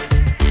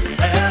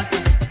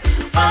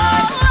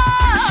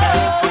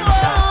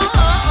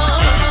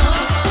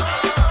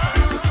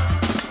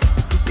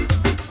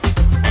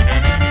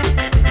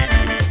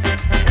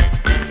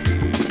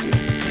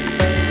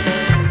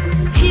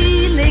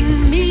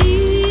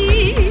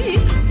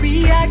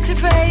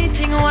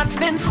 What's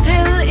been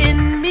still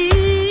in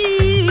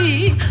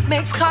me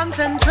makes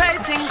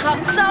concentrating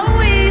come so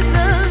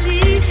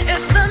easily.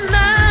 It's the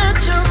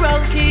natural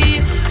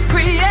key,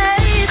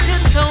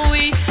 created so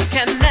we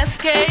can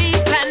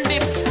escape and be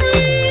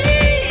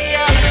free.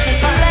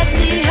 So let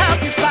me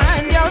help you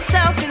find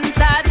yourself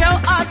inside your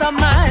other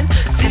mind.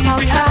 Step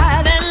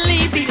outside and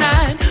leave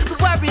behind the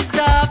worries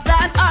of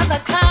that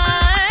other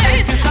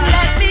kind.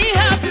 Let me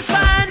help you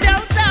find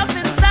yourself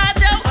inside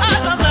your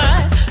other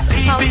mind.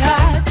 Step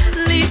outside,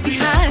 leave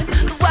behind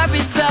the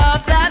worries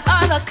of that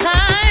other kind.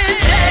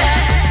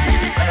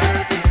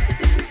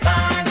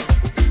 Find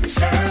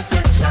yourself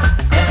inside.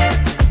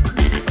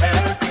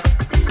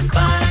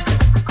 Find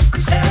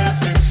yourself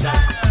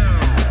inside.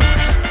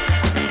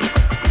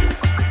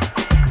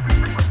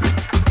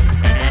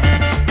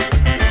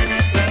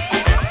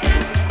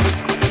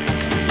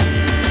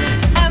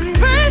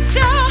 Embrace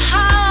your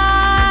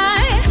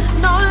high,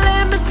 no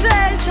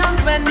limitations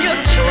when you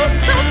choose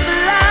to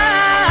fly.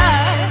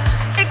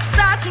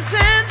 Excite your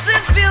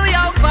senses, feel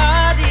your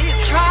body.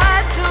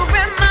 Try to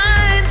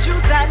remind you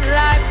that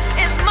life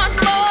is much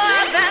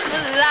more than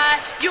the lie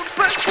you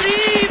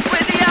perceive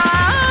with your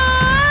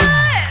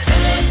eyes.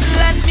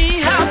 Let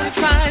me help you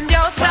find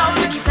yourself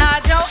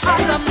inside your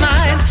other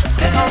mind.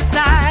 Step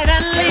outside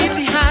and leave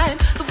behind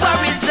the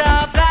worries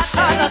of that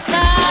other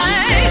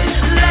kind.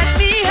 Let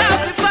me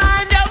help you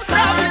find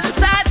yourself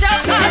inside your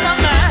other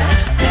mind.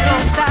 Step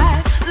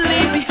outside,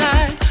 leave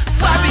behind the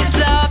worries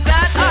of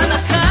that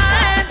other kind.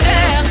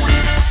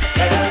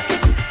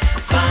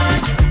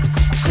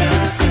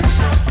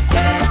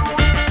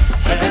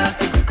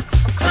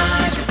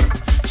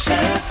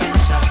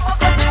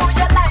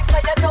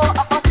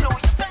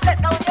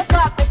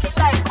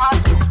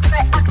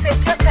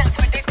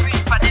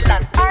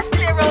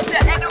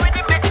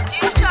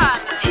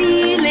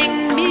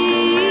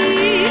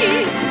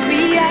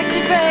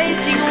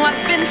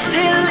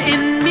 Still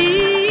in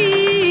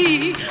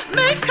me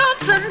makes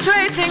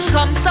concentrating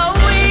come so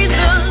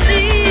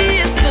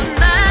easily. It's the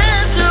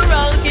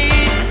natural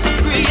key,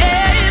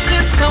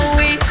 created so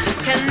we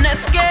can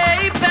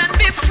escape and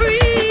be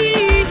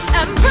free.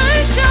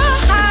 Embrace your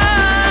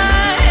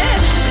high,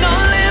 no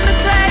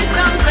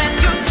limitations when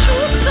you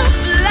choose to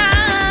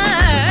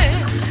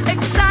fly.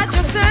 Excite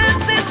your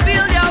senses,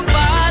 feel your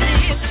body.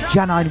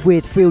 Janine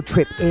with Field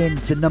Trip in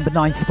the number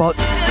 9 spot.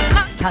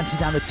 Counting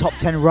down the top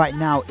 10 right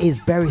now is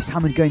Beres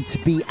Hammond going to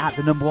be at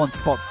the number 1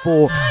 spot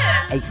for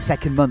a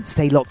second month.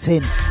 Stay locked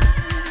in.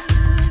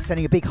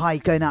 Sending a big hi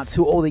going out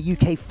to all the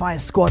UK Fire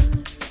Squad.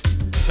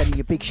 Sending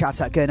a big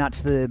shout out going out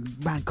to the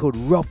man called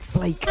Rob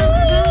Flake,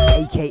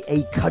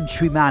 aka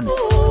Countryman.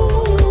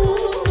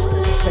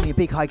 Sending a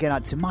big hi going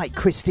out to Mike,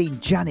 Christine,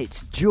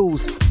 Janet,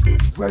 Jules,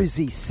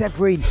 Rosie,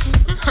 Severin.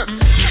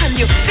 Can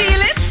you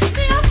feel it?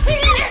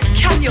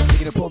 Can you We're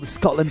going to pull the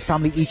Scotland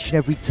family each and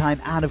every time,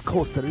 and of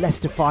course the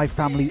Leicester 5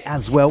 family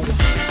as well.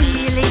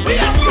 feel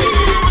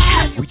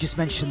it? We just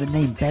mentioned the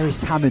name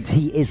Beres Hammond.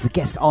 He is the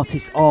guest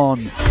artist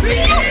on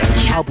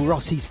Albert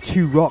Rossi's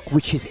 2 Rock,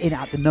 which is in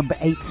at the number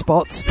 8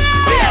 spot.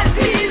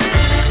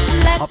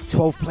 Up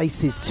 12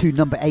 places to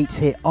number 8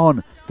 here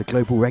on the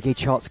Global Reggae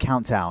Charts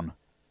Countdown.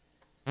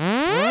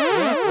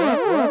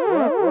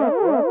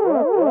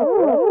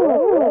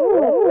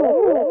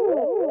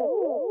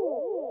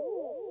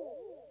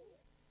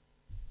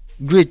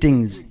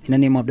 Greetings in the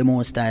name of the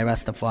Most High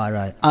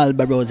Rastafari.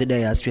 Alba Rosie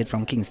there, straight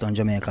from Kingston,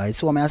 Jamaica.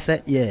 It's what I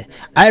say, yeah.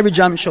 Ari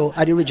Jam Show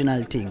are the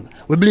original thing.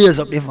 We blaze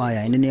up the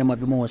fire in the name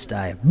of the Most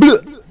High. Blah!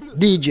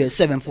 DJ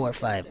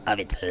 745, have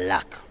it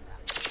lock.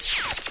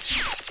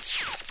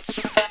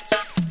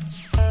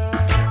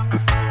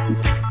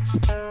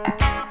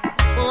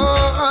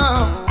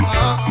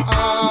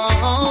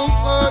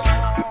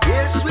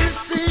 Yes, we're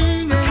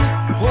singing,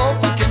 hope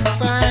we can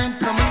find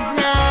common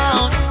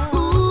ground.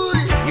 Ooh,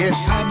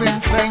 yes, I've been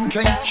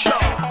thinking,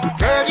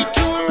 dirty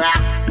to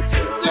rock,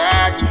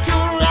 yes.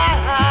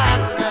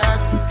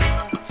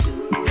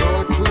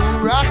 You're too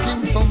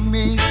rocking for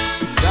me,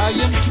 and I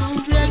am too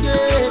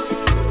reggae.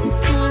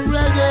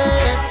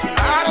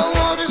 I don't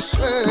want to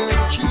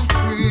set you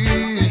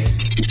free.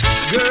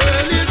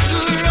 Girl, you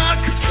too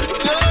rock,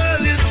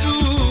 girl, you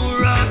too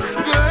rock,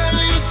 girl,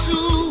 you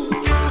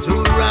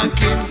too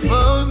rocking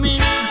for me,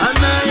 and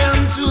I am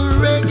too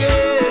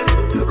reggae,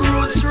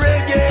 roots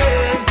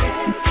reggae.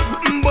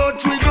 But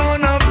we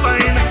gonna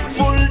find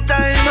full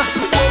time.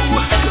 Oh,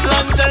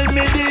 long time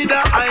me did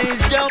the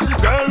eyes, yo.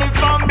 Girl,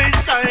 if I'm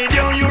beside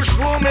you, you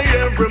show me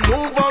every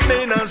move I'm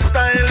in a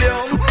style, yo.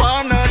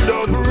 Man, I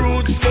dub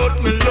roots,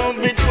 but me love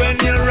it when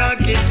you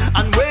rock it,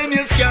 and when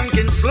you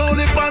skanking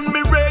slowly on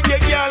me reggae,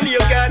 girl, you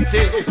got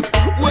it.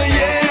 Well,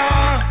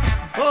 yeah,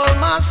 all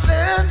my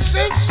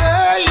senses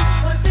say,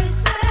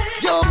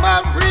 you're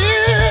my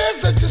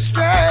reason to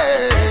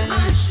stay.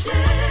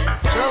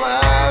 So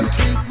I'll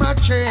take my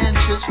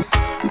chances,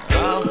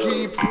 I'll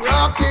keep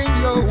rocking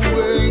your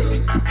way.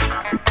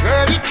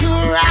 Ready to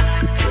rock,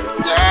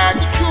 yes.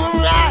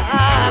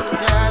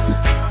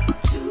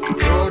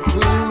 You're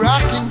too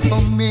rocking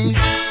for me,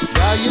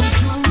 I am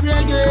too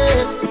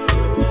reggae.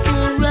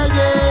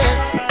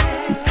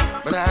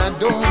 But I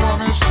don't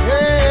wanna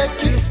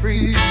set you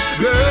free.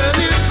 Girl,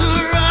 you too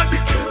rock,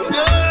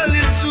 girl,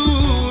 you too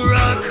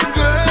rock,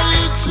 girl,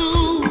 you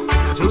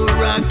too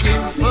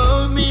rocking for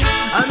me,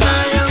 and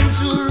I am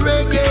too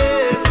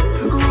reggae,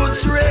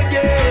 roots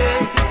reggae.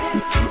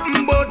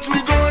 But we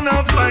gonna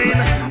find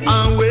a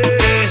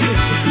way.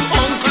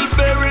 Uncle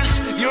Beres,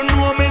 you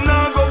know me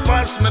now go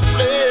past my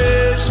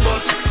place,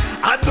 but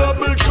a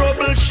double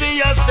trouble she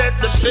has set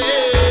the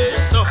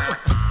pace. So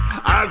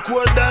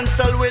awkward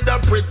dancehall with a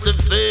pretty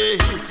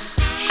face,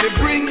 she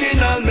bringing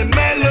all my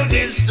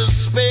melodies to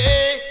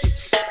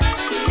space.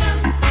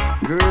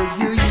 Girl,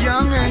 you're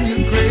young and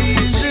you're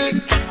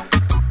crazy,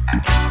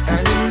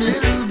 and a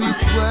little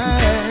bit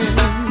wild.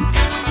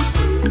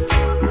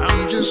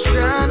 I'm just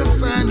trying to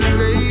find a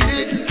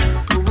lady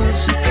who will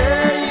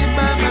stay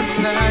by my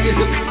side.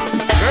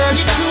 Girl,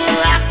 you're too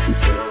rock,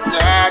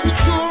 yes.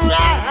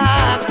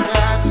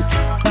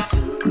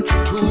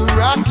 Too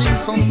rocking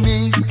for me,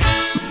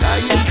 I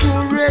am too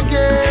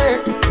reggae,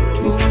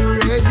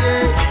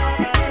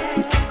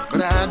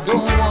 but I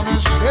don't wanna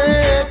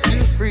set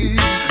you free.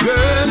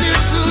 Girl, you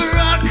too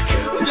rock,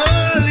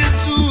 girl, you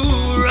too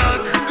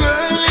rock,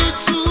 girl, you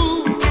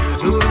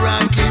too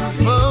rocking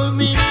for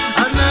me,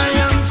 and I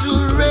am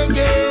too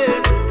reggae,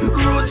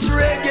 roots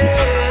reggae.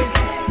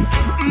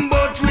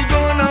 But we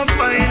gonna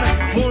find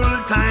full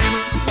time.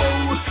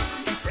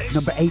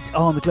 Number 8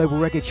 on the Global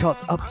Reggae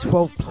Charts, up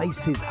 12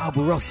 places.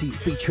 Albert Rossi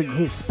featuring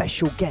his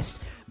special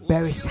guest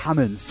Beres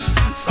Hammond.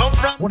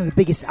 One of the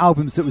biggest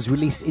albums that was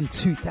released in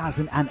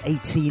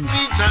 2018.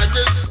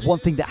 One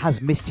thing that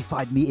has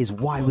mystified me is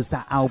why was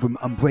that album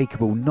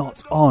Unbreakable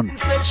not on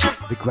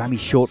the Grammy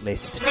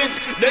shortlist?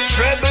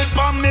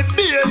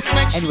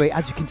 Anyway,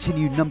 as we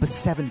continue, number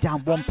 7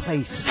 down 1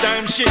 place.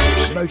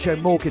 Mojo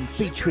Morgan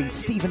featuring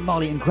Stephen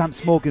Marley and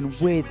Gramps Morgan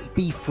with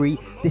Be Free.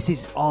 This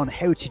is on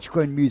Heritage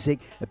Grown Music.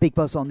 A big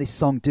buzz on this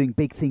song, doing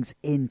big things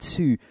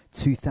into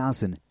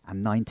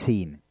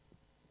 2019.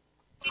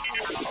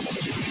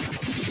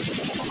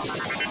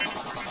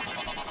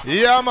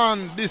 Yeah,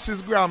 man, this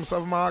is Gramps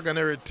of Morgan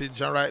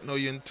Heritage, and right now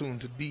you're in tune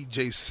to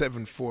DJ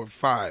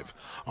 745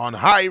 on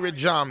Highway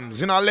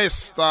Jams in a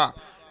Leicester.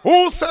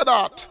 Who said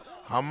that?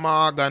 A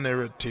Morgan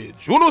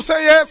Heritage. Who do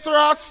say yes,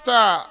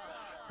 Rasta?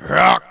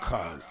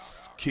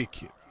 Rockers,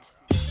 kick it.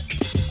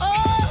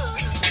 Oh,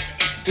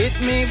 hit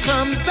me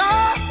from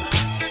top,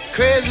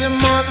 crazy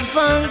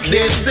motherfucker.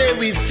 They say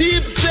we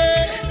tipsy,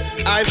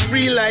 I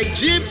free like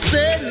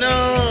gypsy,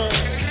 no.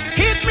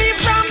 Hit me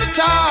from the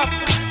top,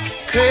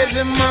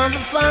 crazy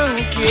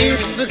motherfucker.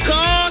 It's a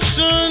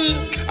caution,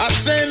 I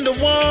send a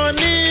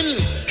warning.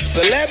 So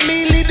let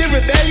me lead the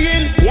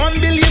rebellion. 1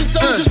 billion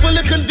soldiers full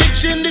of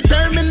conviction,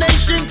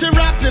 determination to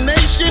rock the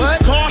nation. What?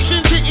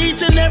 Caution to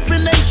each and every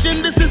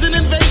nation. This is an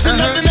invasion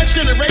of the next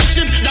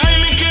generation.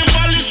 Diamond can't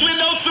polish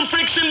without some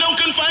friction. Don't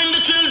confine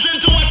the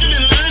children to what you've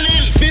been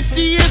learning.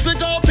 50 years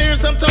ago,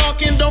 parents, I'm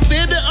talking. Don't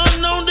fear the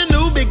unknown, the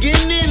new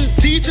beginning.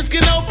 Teachers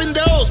can open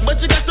doors, but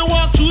you got to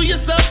walk through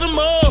yourself and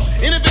more.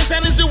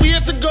 Innovation is the way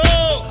to go.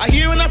 I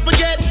hear and I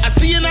forget, I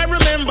see and I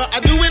remember, I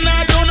do and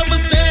I don't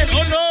understand.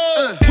 Oh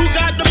no, who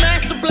got the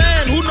master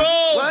plan? Who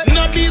knows? What?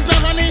 No bees, no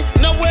honey,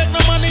 no work, no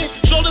money.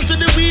 Shoulders to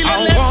the wheel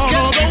and let's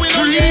get going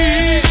on.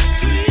 Yeah.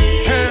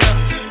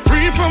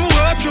 Free from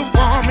what you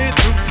want.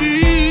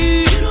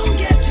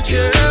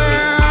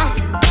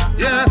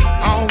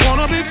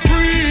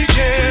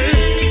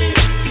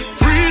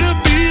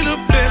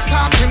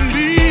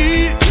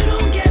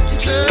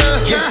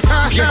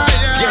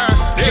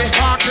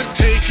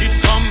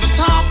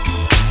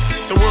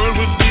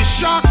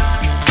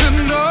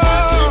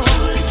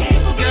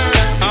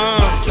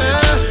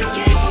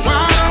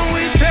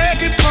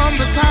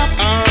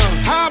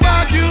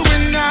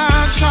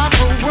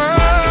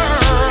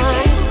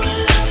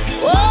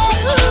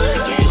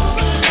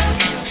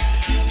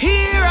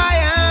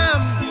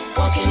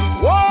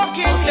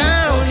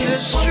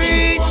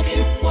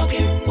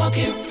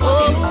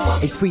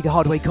 A3 The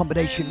Hard Way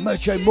combination,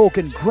 Mojo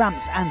Morgan,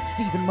 Gramps and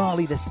Stephen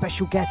Marley, the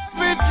special guests.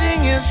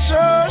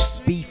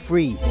 Be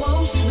Free.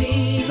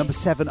 Number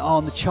 7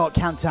 on the chart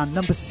countdown.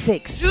 Number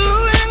 6.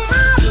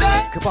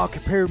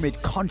 Kabaka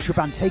Pyramid,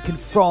 Contraband, taken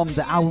from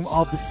the album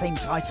of the same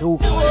title,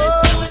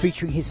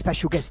 featuring his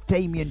special guest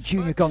Damien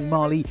Junior Gong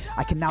Marley.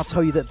 I can now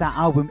tell you that that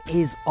album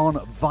is on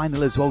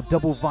vinyl as well,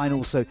 double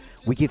vinyl, so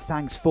we give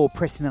thanks for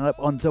pressing that up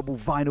on double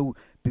vinyl,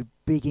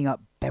 bigging up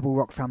Bebel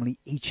Rock family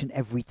each and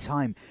every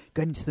time.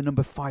 Going into the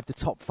number 5, the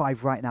top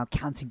 5 right now,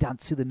 counting down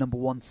to the number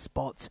 1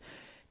 spot.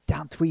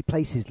 Down 3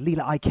 places,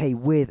 Lila IK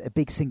with a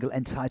big single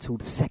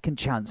entitled Second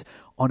Chance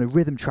on a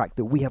rhythm track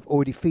that we have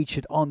already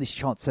featured on this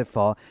chart so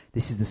far.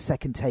 This is the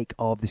second take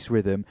of this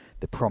rhythm,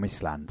 The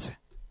Promised Land.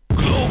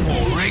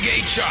 Global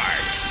Reggae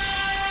Charts.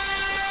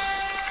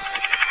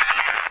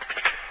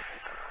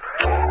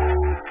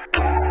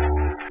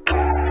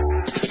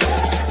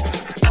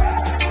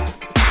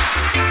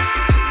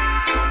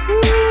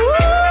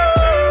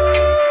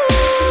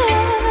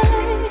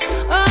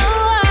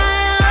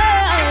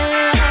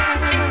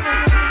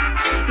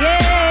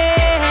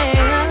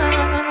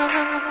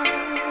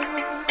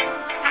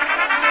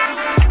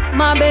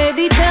 My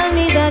baby tell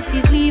me that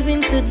he's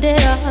leaving today.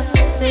 I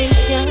say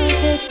can't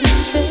take the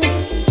stress.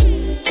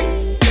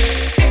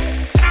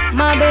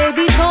 My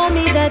baby told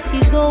me that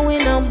he's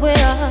going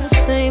somewhere.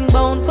 Same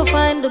bound for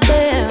find the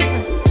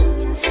best.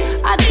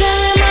 I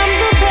tell him I'm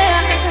the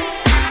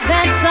best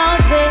that's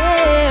out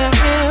there.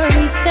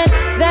 He said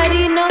that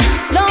he no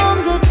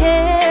longer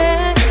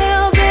cares.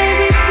 Oh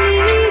baby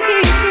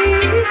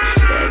please,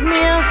 beg me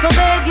up for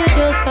beg you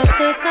just a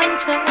second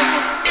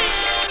chance.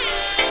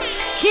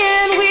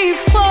 Can we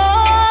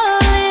fall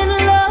in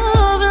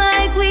love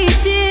like we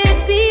did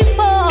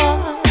before?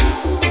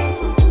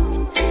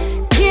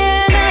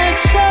 Can I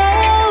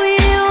show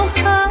you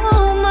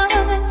how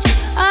much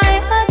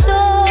I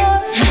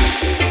adore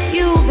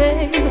you,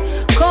 babe?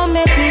 Come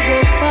make me go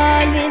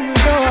fall in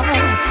love.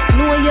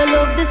 Know you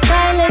love the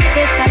silence,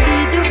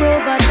 especially the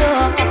rubber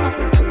door.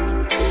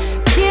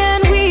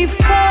 Can we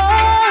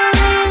fall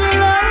in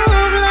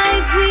love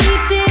like we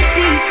did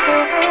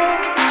before?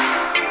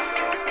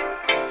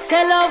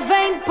 Say love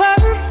ain't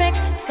perfect.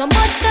 So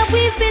much that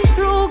we've been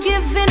through,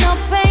 giving up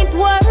ain't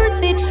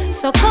worth it.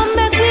 So come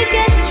back, we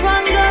get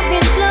stronger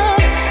in love.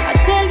 I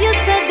tell you,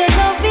 said the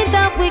loving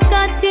that we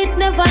got, it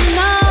never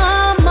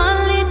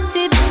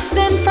limited.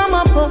 Sent from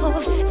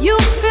above, you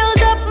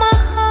filled up my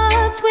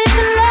heart with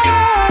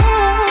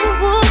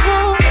love.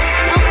 Woo-woo.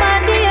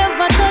 Nobody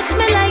ever touched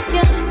me like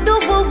you do.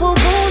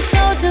 Woo-woo-woo.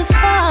 So just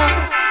fall,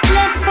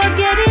 let's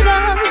forget it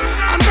all.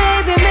 And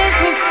baby, make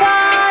me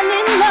fall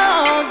in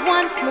love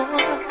once more.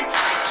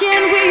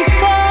 Can we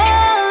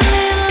fall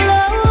in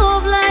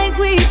love like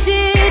we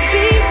did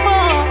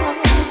before?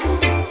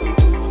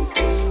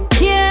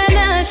 Can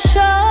I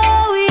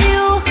show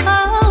you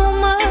how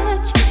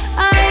much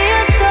I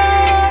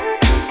adore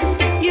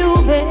you,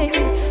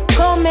 babe?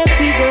 Come make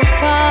we go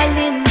fall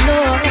in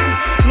love.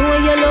 Know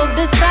you love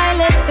the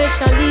style,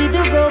 especially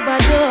the rubber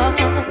door.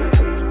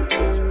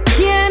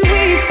 Can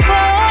we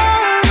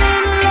fall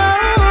in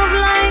love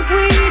like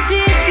we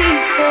did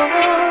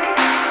before?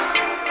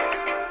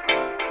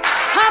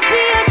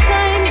 Happier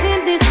times in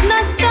this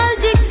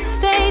nostalgic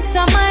state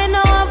of mind.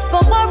 Now I'm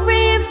for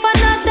worry if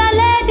another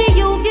lady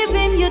you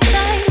giving your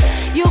time.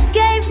 You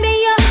gave me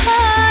your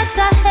heart,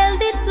 I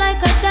held it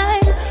like a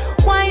dime.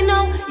 Why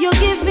now you're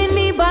giving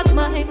me back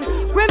mine?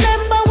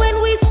 Remember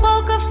when we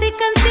spoke of thick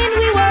and thin,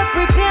 we were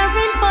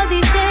preparing for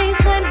the days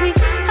when we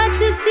had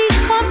to seek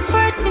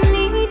comfort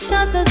in each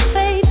other's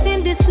faith.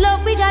 In this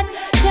love we got,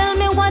 tell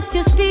me what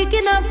you're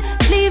speaking of.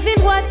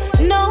 Leaving what?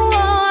 No,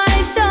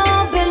 I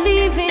don't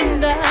believe in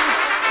that.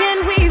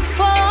 Can we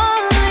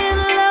fall in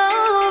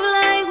love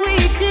like we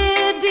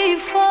did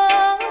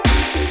before?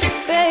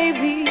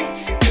 Baby,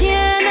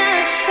 can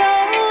I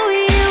show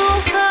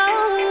you how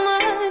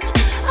much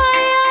I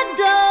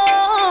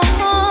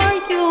adore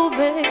you,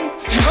 babe?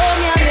 Come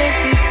here, make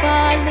me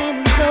fall in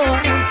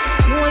love.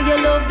 Know you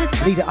love this.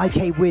 Leader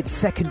IK with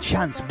Second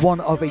Chance, one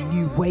of a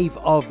new wave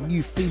of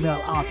new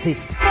female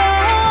artists.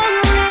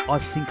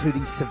 Artists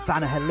including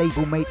Sevana, her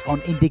label mate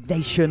on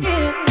Indignation.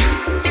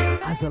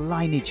 As a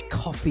lineage,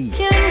 Koffee,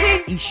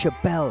 Isha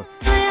Bell,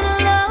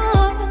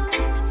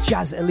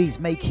 Jazz Elise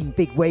making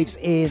big waves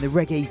in the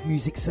reggae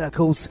music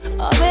circles.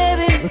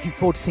 Looking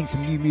forward to seeing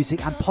some new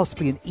music and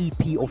possibly an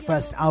EP or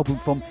first album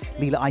from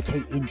Lila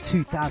IK in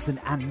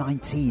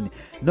 2019.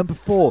 Number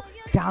 4,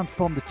 down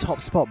from the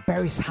top spot,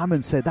 Beres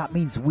Hammond. So that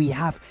means we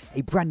have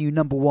a brand new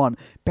number 1.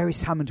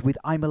 Beres Hammond with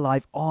I'm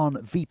Alive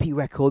on VP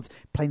Records.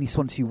 Playing this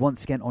one to you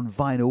once again on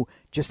vinyl.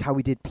 Just how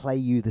we did play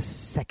you the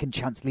Second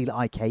Chance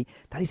Lila IK.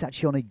 That is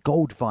actually on a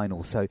gold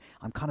vinyl. So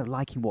I'm kind of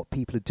liking what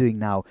people are doing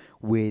now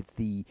with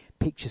the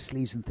picture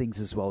sleeves and things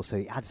as well. So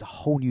it adds a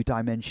whole new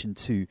dimension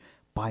to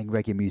buying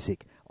reggae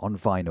music on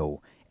vinyl.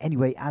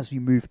 Anyway, as we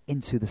move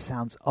into the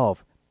sounds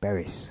of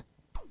Beres.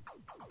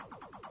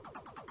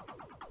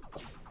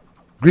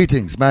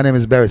 Greetings, my name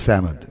is Beres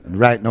Hammond, and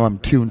right now I'm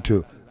tuned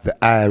to the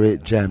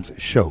WorldAReggae Jams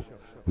Show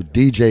with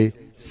DJ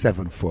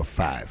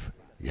 745.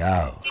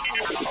 Yo.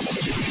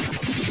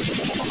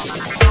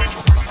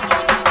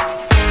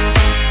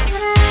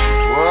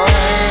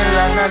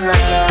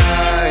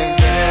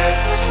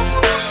 Yes.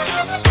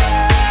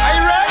 Are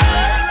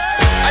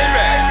you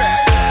ready?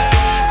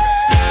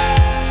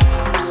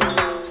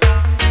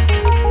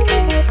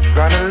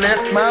 Gonna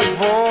lift my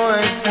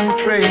voice in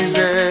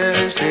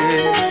praises.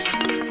 Yes.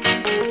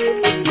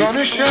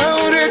 Gonna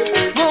shout it,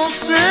 go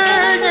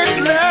sing it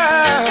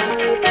loud.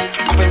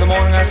 Up in the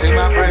morning I say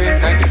my prayer.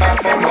 Thank you,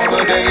 Father, for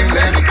another day.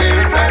 Let me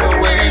clear it right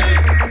away.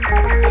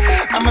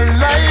 I'm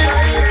alive,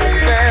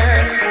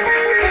 yes.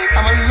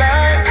 I'm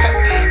alive.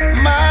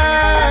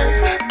 My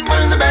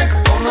money in the bank,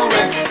 oh no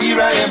rent. Here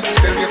I am,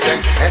 still give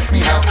thanks. Ask me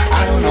how,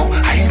 I don't know.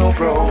 I ain't no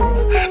pro,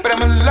 but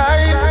I'm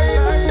alive.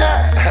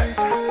 Yeah.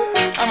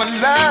 I'm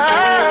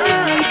alive.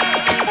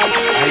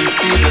 I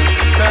see the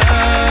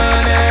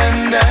sun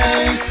and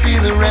I see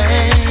the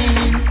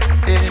rain.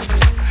 Yes.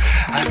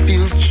 I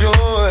feel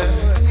joy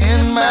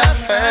in my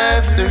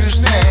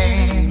Father's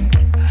name.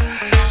 A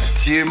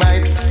tear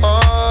might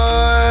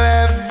fall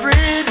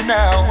every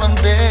now and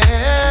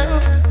then.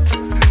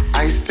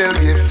 I still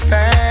give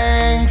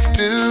thanks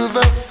to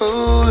the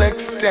full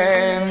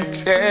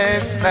extent.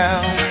 Yes,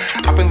 now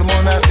up in the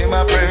morning I say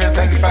my prayer.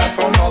 Thank you, Father,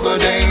 for another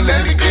day.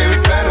 Let me clear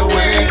it right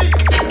away.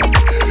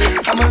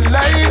 I'm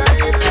alive,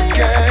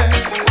 yes.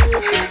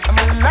 I'm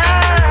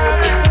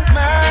alive.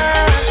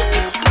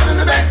 I'm in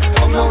the back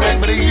of no rank,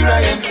 but here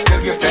I am.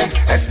 Still give thanks.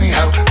 Ask me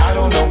how, I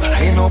don't know.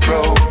 I ain't no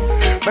pro,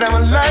 but I'm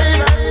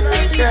alive,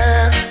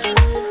 yes.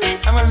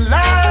 I'm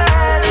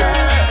alive.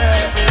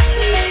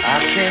 I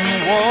can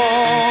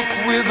walk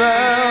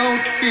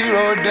without fear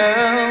or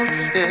doubt.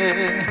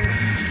 Yeah.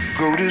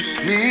 Go to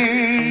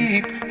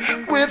sleep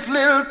with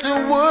little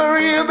to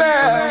worry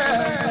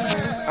about.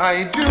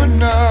 I do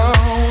know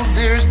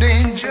there's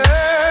danger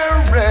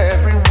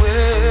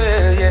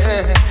everywhere,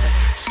 yeah.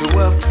 So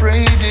I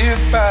pray, dear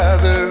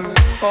Father,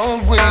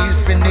 always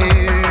be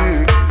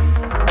near.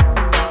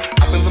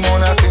 Up in the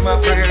morning I say my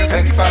prayer.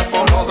 Thank you, Father,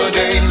 for another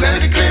day.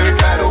 Let me declare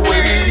it right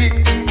away.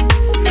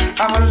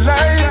 I'm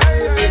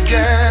alive,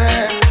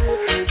 yeah.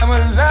 I'm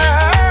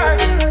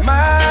alive. My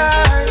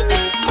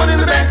money in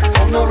the bank,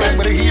 oh no rank,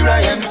 but here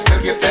I am. Still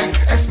give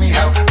thanks. Ask me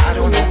how, I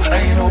don't know. I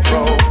ain't no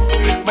pro,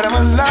 but I'm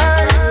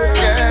alive.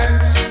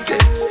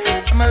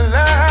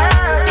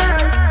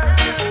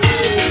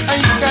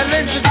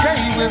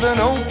 With an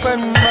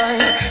open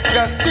mind,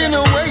 just in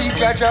a way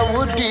Judge I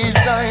would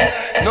design.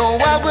 No,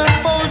 I will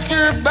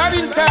falter, but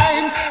in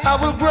time I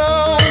will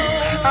grow,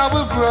 I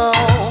will grow.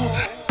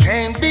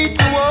 Can't be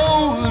too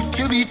old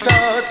to be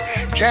taught.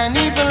 Can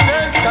even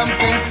learn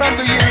something from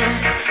the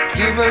youth.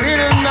 Give a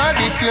little nod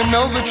if you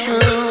know the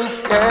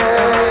truth.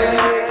 Hey,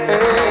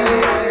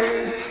 hey.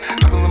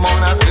 Up in the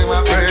morning I say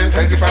my prayer.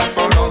 Thank you, Father,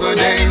 for another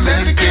day.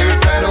 Let me clear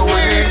it right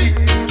away.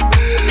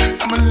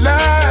 I'm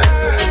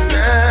alive,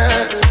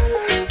 yes.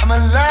 I'm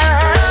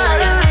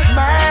alive,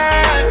 my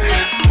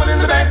money in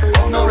the bank,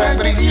 oh no rank,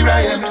 but here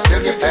I am,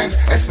 still give thanks.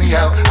 Ask me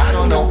how, I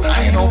don't know,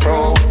 I ain't no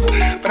pro,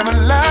 but I'm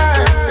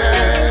alive,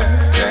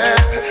 yes, yeah.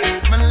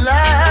 I'm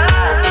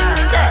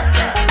alive, yeah.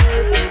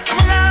 I'm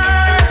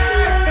alive,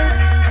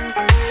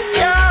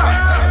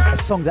 yeah. A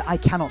song that I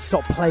cannot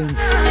stop playing,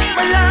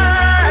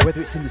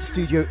 whether it's in the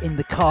studio, in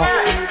the car.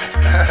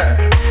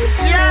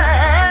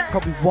 Yeah.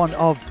 Probably one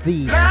of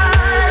the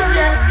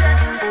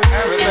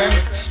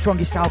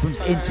strongest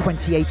albums in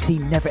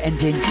 2018, never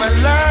ending. The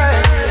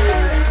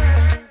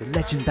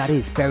legend that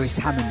is Beres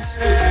Hammond.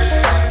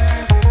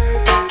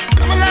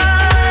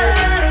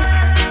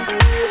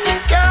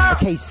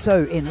 Okay,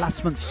 so in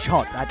last month's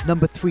chart at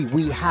number 3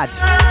 we had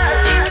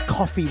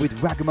Koffee with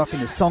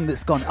Ragamuffin, a song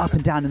that's gone up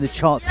and down in the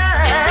charts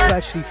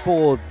virtually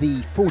for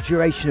the full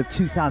duration of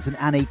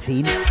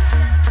 2018.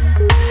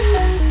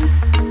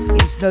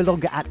 It's no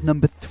longer at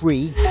number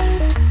 3.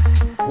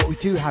 What we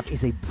do have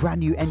is a brand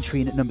new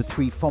entry in at number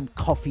 3 from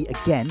Koffee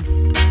again.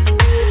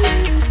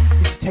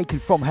 This is taken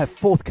from her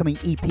forthcoming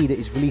EP that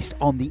is released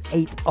on the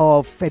 8th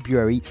of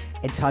February,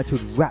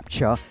 entitled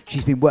Rapture.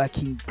 She's been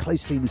working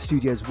closely in the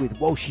studios with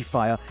Walshy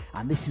Fire,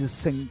 and this is a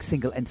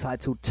single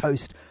entitled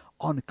Toast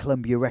on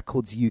Columbia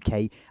Records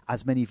UK.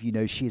 As many of you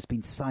know, she has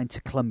been signed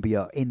to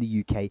Columbia in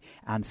the UK,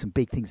 and some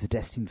big things are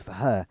destined for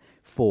her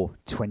for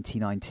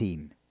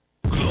 2019.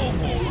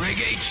 Global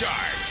Reggae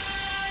Charts.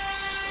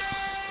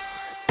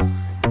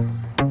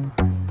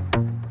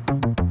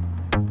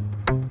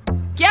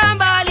 Can't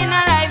ball in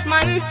a life,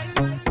 man.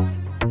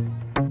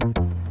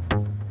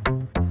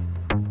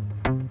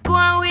 Go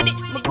on with it,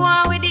 but go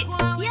on with it.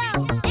 Yo,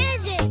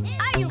 is it?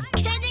 Are you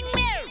kidding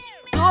me?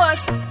 To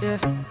us,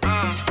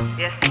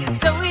 yeah.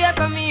 So we are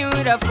coming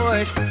with a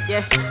force,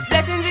 yeah.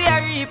 Blessings we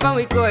are reap and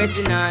we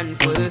coursing on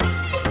full.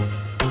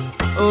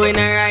 Oh, we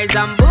not rise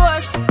and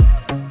boast.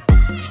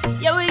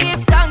 Yeah, we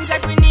give thanks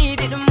like we need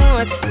it the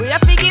most. We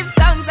have to give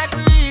thanks like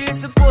we really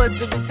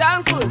supposed to be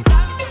thankful.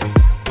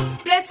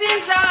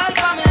 Blessings all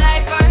for my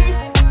life and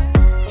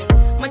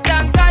my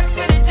thank God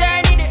for the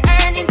journey. The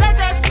earnings are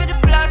just for the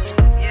plus.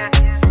 Yeah,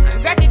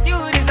 and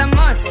gratitude is a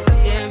must.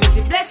 Yeah, me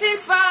see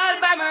blessings fall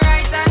by my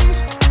right hand.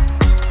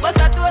 But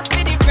I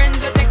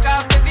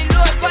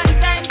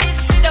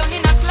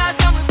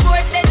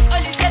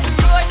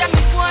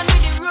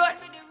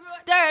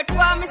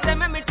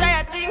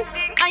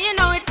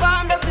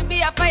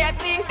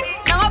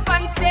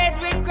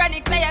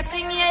say I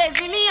sing, yeah,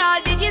 see me all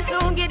diggy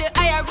soon, get the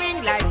higher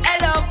ring like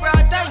hello,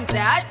 brother. Him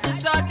say I had to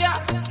shot ya,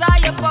 saw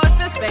your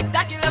poster,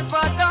 spectacular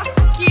photo.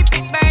 Keep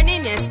it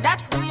burning, yes,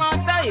 that's the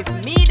motto. If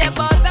me the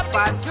butter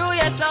pass through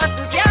your soul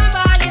to can't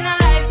ball in a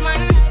life,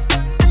 man.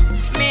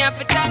 Me have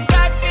to thank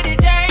God for the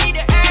journey,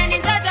 the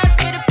earnings are just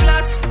for the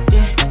plus.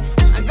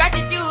 Yeah, and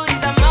gratitude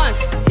is a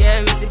must.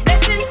 Yeah, me see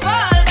blessings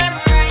fall by my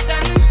right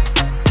hand.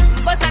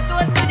 Bust a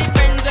toast to the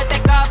friends we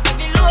take off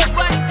every load.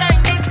 One time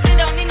they sit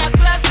down in a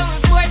class and we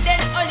board, then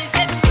only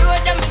said the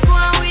road and we go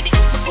on with it,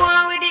 go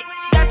on with it.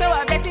 Just show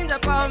our blessings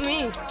upon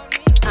me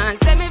and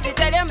send me to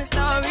tell them a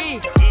story.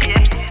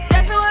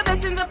 Just show our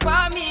blessings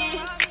upon me,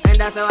 and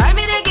that's how I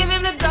made to give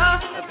him the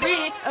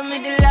glory. I'm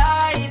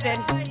delighted.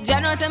 Jah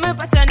knows my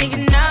passion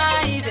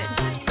ignited.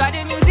 Got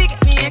the music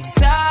get me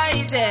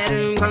excited.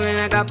 I'm coming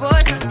like a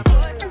potion.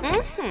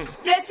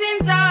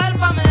 Blessings all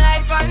for my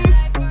life and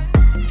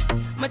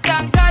my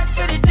thank God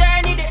for the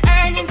journey, the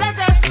earnings are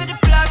just for the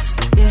plus.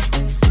 Yeah,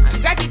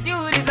 and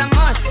gratitude is a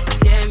must.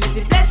 Yeah, me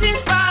see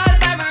blessings fall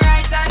by my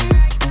right hand.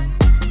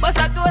 Bust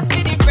a toast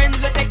for the friends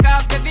we take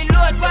off every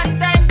load. One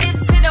time did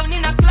sit down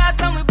in a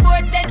class and we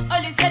board, then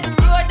only said the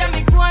road and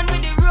me go on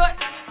with the road.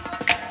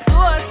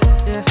 Toast,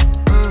 yeah,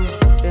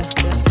 yeah,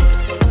 yeah.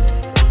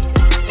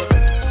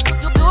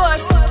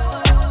 Toast.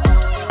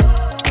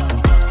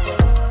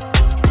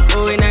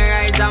 Oh, in a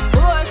rise and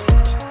boast.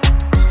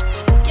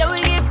 Yeah,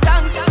 we give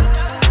thanks.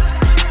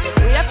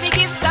 We have to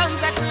give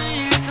thanks like we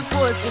really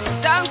supposed to be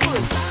thankful.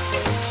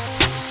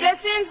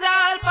 Blessings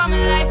all for my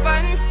life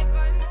and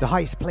the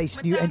highest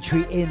placed new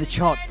entry in the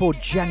chart for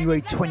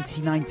January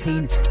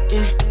 2019.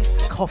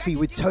 Koffee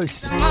with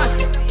Toast. Remember,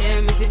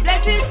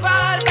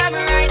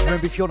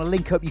 if you want to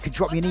link up, you can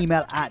drop me an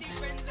email at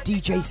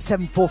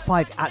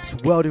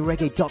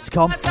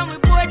dj745@worldarreggae.com.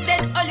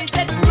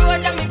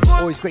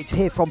 Always great to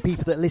hear from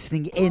people that are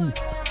listening in.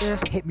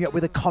 Hit me up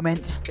with a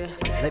comment.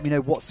 Let me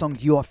know what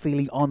songs you are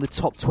feeling on the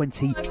top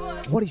 20.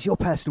 What is your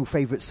personal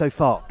favourite so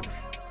far?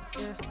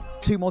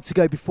 2 more to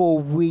go before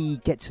we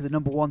get to the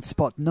number 1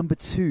 spot. Number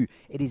 2,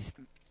 it is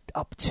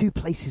up 2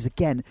 places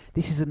again.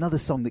 This is another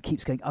song that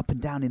keeps going up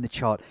and down in the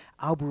chart.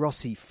 Alba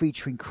Rossi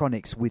featuring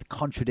Chronix with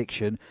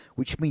Contradiction,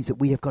 which means that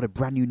we have got a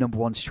brand new number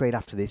 1 straight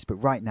after this. But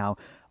right now,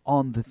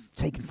 on the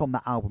taken from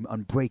that album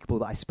Unbreakable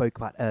that I spoke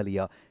about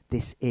earlier,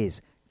 this is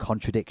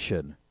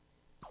Contradiction.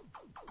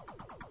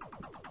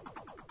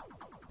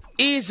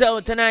 Ease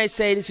out, and I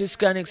say this is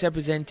Chronix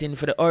representing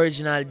for the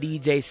original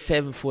DJ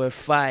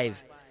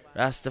 745.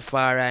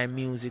 Rastafari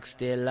music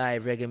stay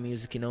alive, reggae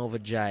music in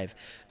overdrive.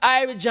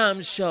 WorldAReggae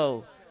Charts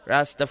Show,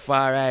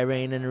 Rastafari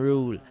reign and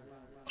rule.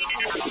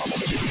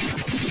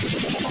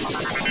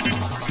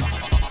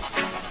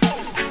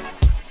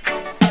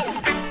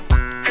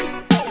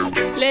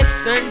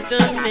 Listen to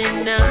me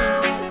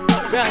now,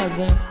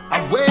 brother.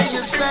 Away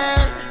you say,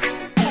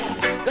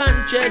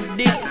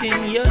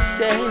 contradicting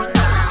yourself.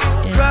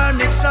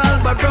 Chronix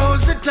Alba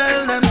Rosie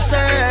tell them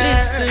say,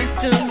 listen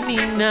to me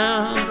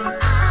now.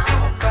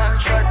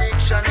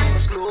 Contradiction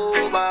is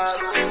global.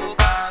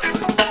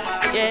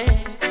 Yeah,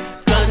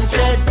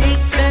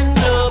 contradiction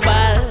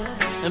global.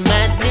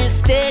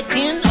 Madness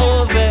taking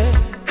over.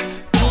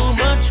 Too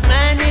much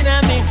man in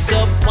a mix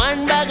up.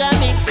 One bag a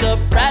mix up.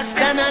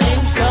 Rasta and a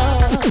lips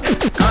up.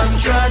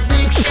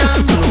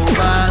 Contradiction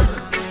global.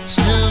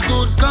 Still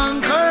good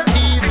conquer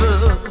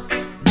evil.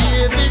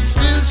 David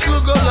still so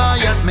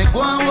Goliath. Make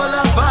one wall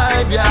a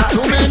vibe, yeah.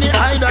 Too many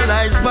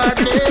idolize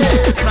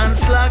badness and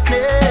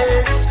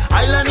slackness.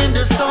 Island in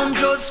the sun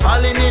just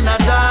falling in a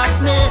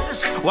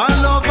darkness.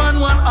 One love and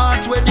one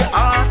heart where the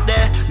heart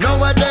there.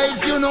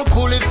 Nowadays you no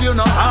cool if you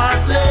no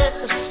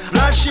heartless.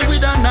 Flashy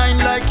with a 9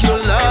 like you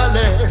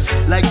lawless.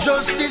 Like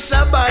justice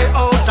I buy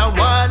out a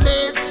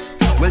wallet.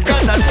 Well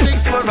that a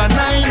 6 for a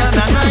 9 and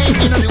a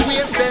 9. You know the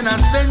waste then a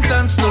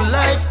sentence to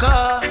life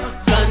car.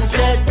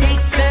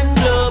 Contradiction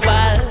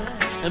global.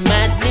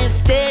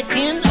 Madness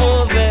taking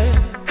over.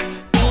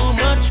 Too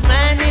much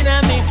man in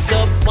a mix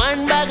up.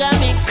 One bag a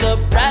mix up.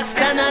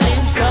 Rasta and a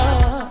lips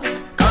up.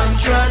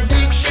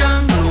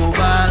 Contradiction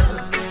global.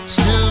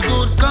 Still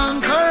good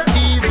conquer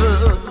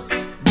evil.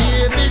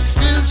 David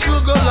still so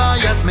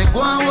Goliath. Make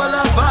one wall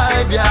a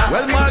vibe, yeah.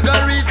 Well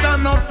Margarita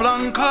no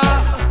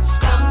flankers.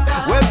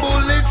 Where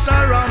bullets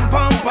are on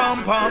pom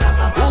pom pom.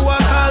 Who I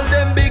call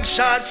them big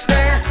shots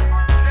there?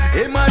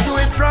 He might do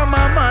it from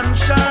a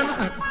mansion.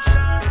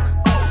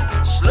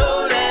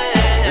 Slowly,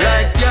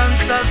 like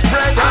cancer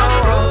spread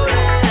out.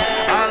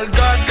 All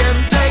got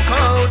them take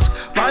out.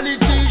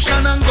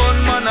 Politician and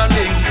gunman a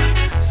link.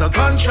 So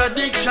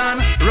contradiction,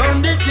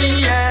 round the thing,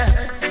 yeah.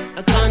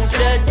 A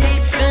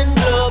contradiction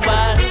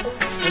global.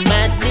 A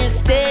madness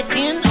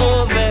taking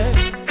over.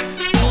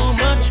 Too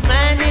much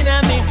man in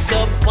a mix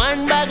up.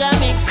 One bag a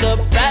mix up.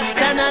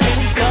 Rasta and a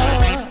lips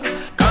up.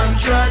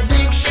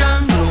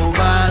 Contradiction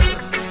global.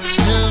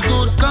 Still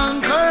good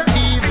conquer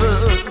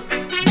evil.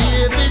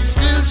 David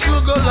still so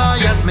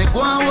Goliath. Make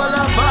one wall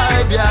a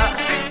vibe, yeah.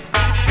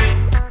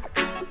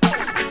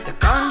 The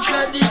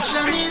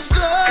contradiction is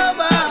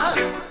global.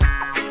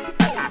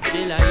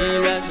 Till I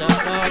hear us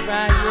up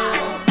right here.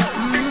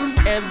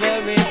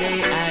 Every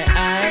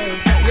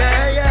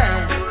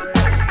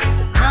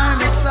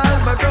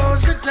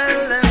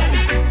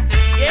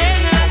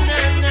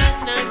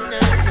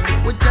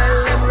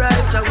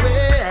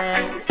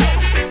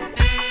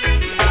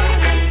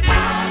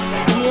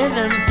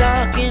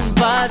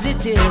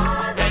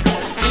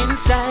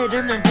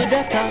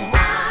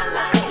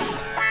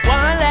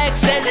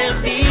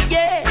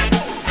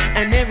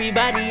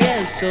everybody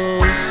else so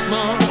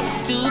small.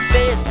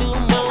 Two-faced,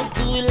 two-mouth,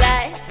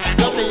 two-lie.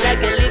 Coming like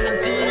a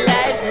living two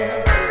lives.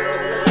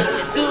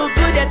 You're too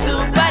good, you're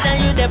too bad,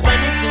 and you're the on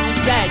the two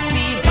sides.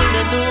 People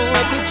don't know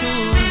what to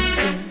choose.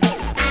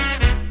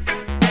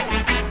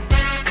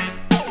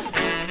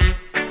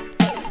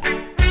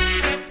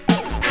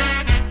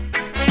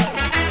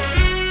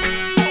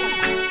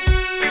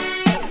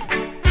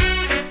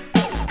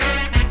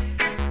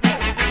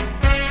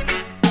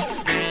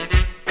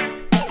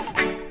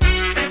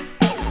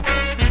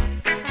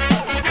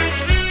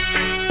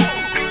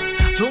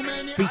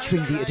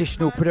 Featuring the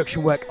additional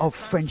production work of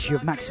Frenchie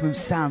of Maximum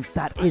Sounds,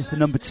 that is the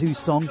number 2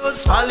 song.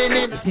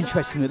 It's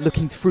interesting that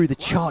looking through the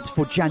charts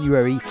for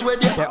January,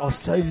 there are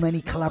so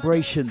many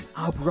collaborations.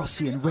 Alb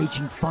Rossi and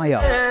Raging Fire,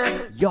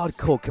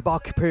 Yardcore,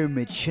 Kabaka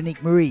Pyramid,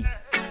 Shanique Marie,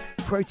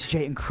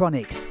 Protege and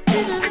Chronics,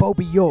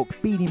 Bobby York,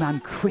 Beanie Man,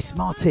 Chris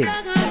Martin,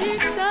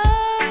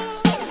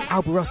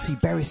 Alb Rossi,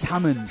 Beres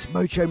Hammond,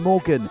 Mojo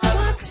Morgan,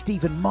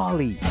 Stephen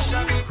Marley,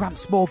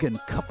 Cramps Morgan,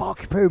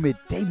 Kabaka Pyramid,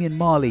 Damian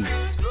Marley,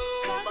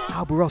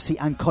 Alba Rossi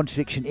and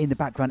Contradiction in the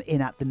background,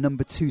 in at the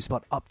number 2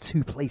 spot, up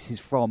 2 places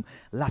from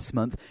last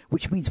month,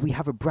 which means we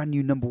have a brand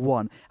new number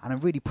 1. And I'm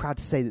really proud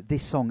to say that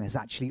this song has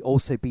actually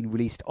also been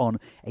released on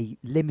a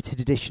limited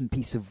edition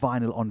piece of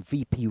vinyl on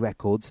VP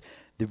Records.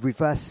 The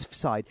reverse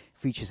side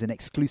features an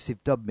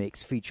exclusive dub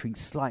mix featuring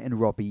Sly and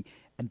Robbie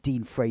and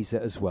Dean Fraser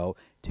as well.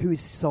 Who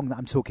is the song that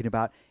I'm talking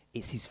about?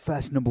 It's his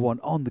first number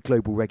 1 on the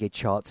Global Reggae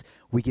Charts.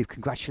 We give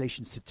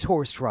congratulations to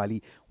Taurus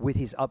Riley with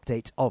his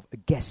update of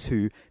Guess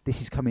Who.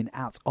 This is coming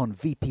out on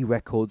VP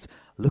Records.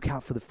 Look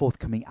out for the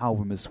forthcoming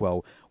album as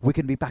well. We're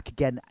going to be back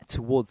again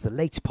towards the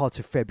later part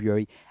of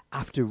February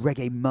after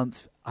Reggae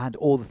Month and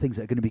all the things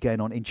that are going to be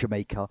going on in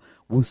Jamaica.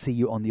 We'll see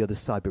you on the other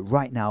side. But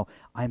right now,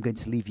 I'm going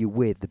to leave you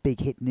with the big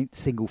hit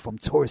single from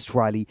Taurus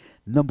Riley,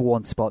 number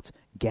 1 spot,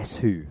 Guess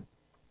Who.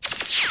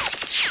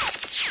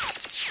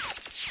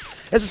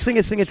 As a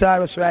singer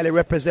Taurus Riley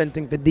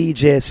representing the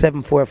DJ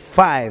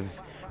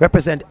 745.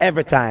 Represent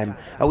every time.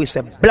 And we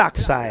say Black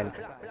Side.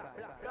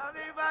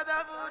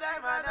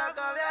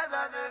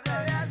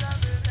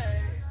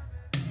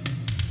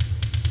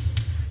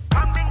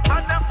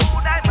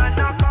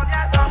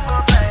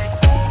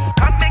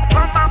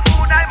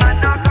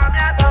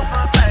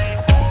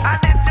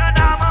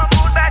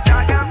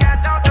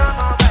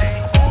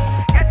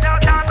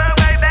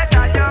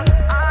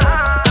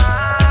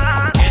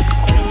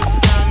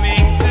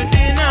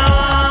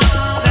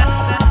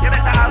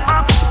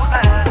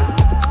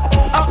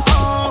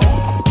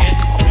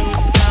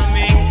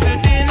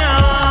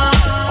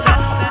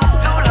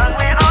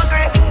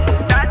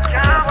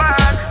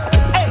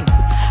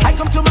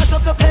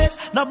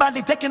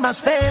 Nobody taking my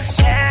space.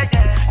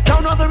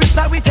 Don't know the risk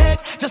that we take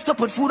just to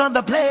put food on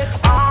the plate.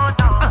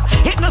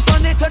 Hit no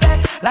Sunday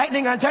today,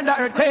 lightning and thunder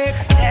earthquake.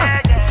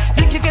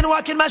 Think you can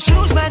walk in my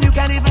shoes, man? You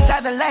can't even tie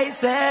the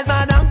laces.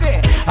 Man,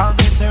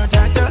 hungry so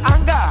turn to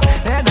anger,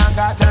 then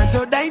anger turn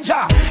to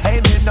danger.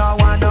 Hey, me no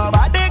want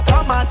nobody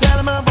come and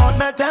tell me about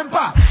my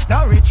temper.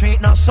 No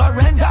retreat, no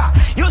surrender.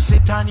 You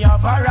sit on your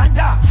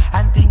veranda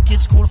and think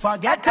it's cool.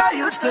 Forget I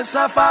used to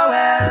suffer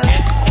well.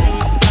 Guess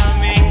who's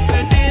coming to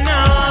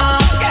dinner?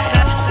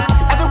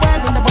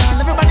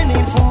 Everybody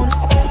need food,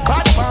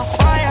 body on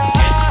fire.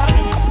 Guess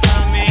who's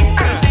coming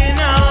to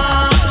dinner?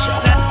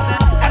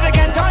 Ever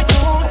get on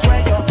youth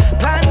where you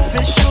plan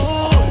for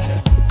shoot?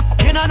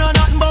 You don't know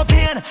nothing but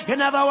pain, you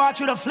never walk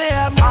through the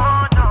flame.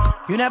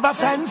 You never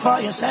fend for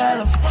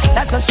yourself,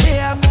 that's a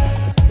shame.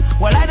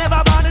 Well, I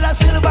never wanted a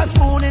silver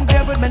spoon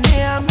engraved with my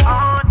name.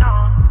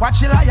 Watch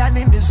the lion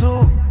in the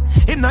zoo,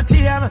 him not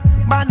tame.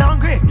 Man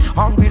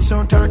hungry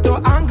soon turn to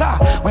anger.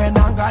 When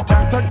anger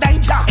turn to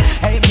danger,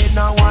 hey, me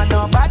no want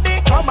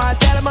nobody come and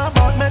tell me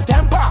about my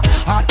temper.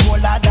 Hot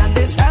colder than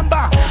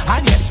December,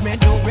 and yes, me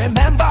do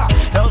remember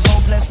those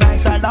hopeless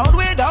nights alone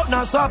without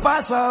no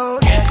supper. So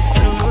guess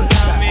who's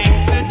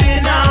coming to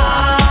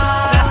dinner?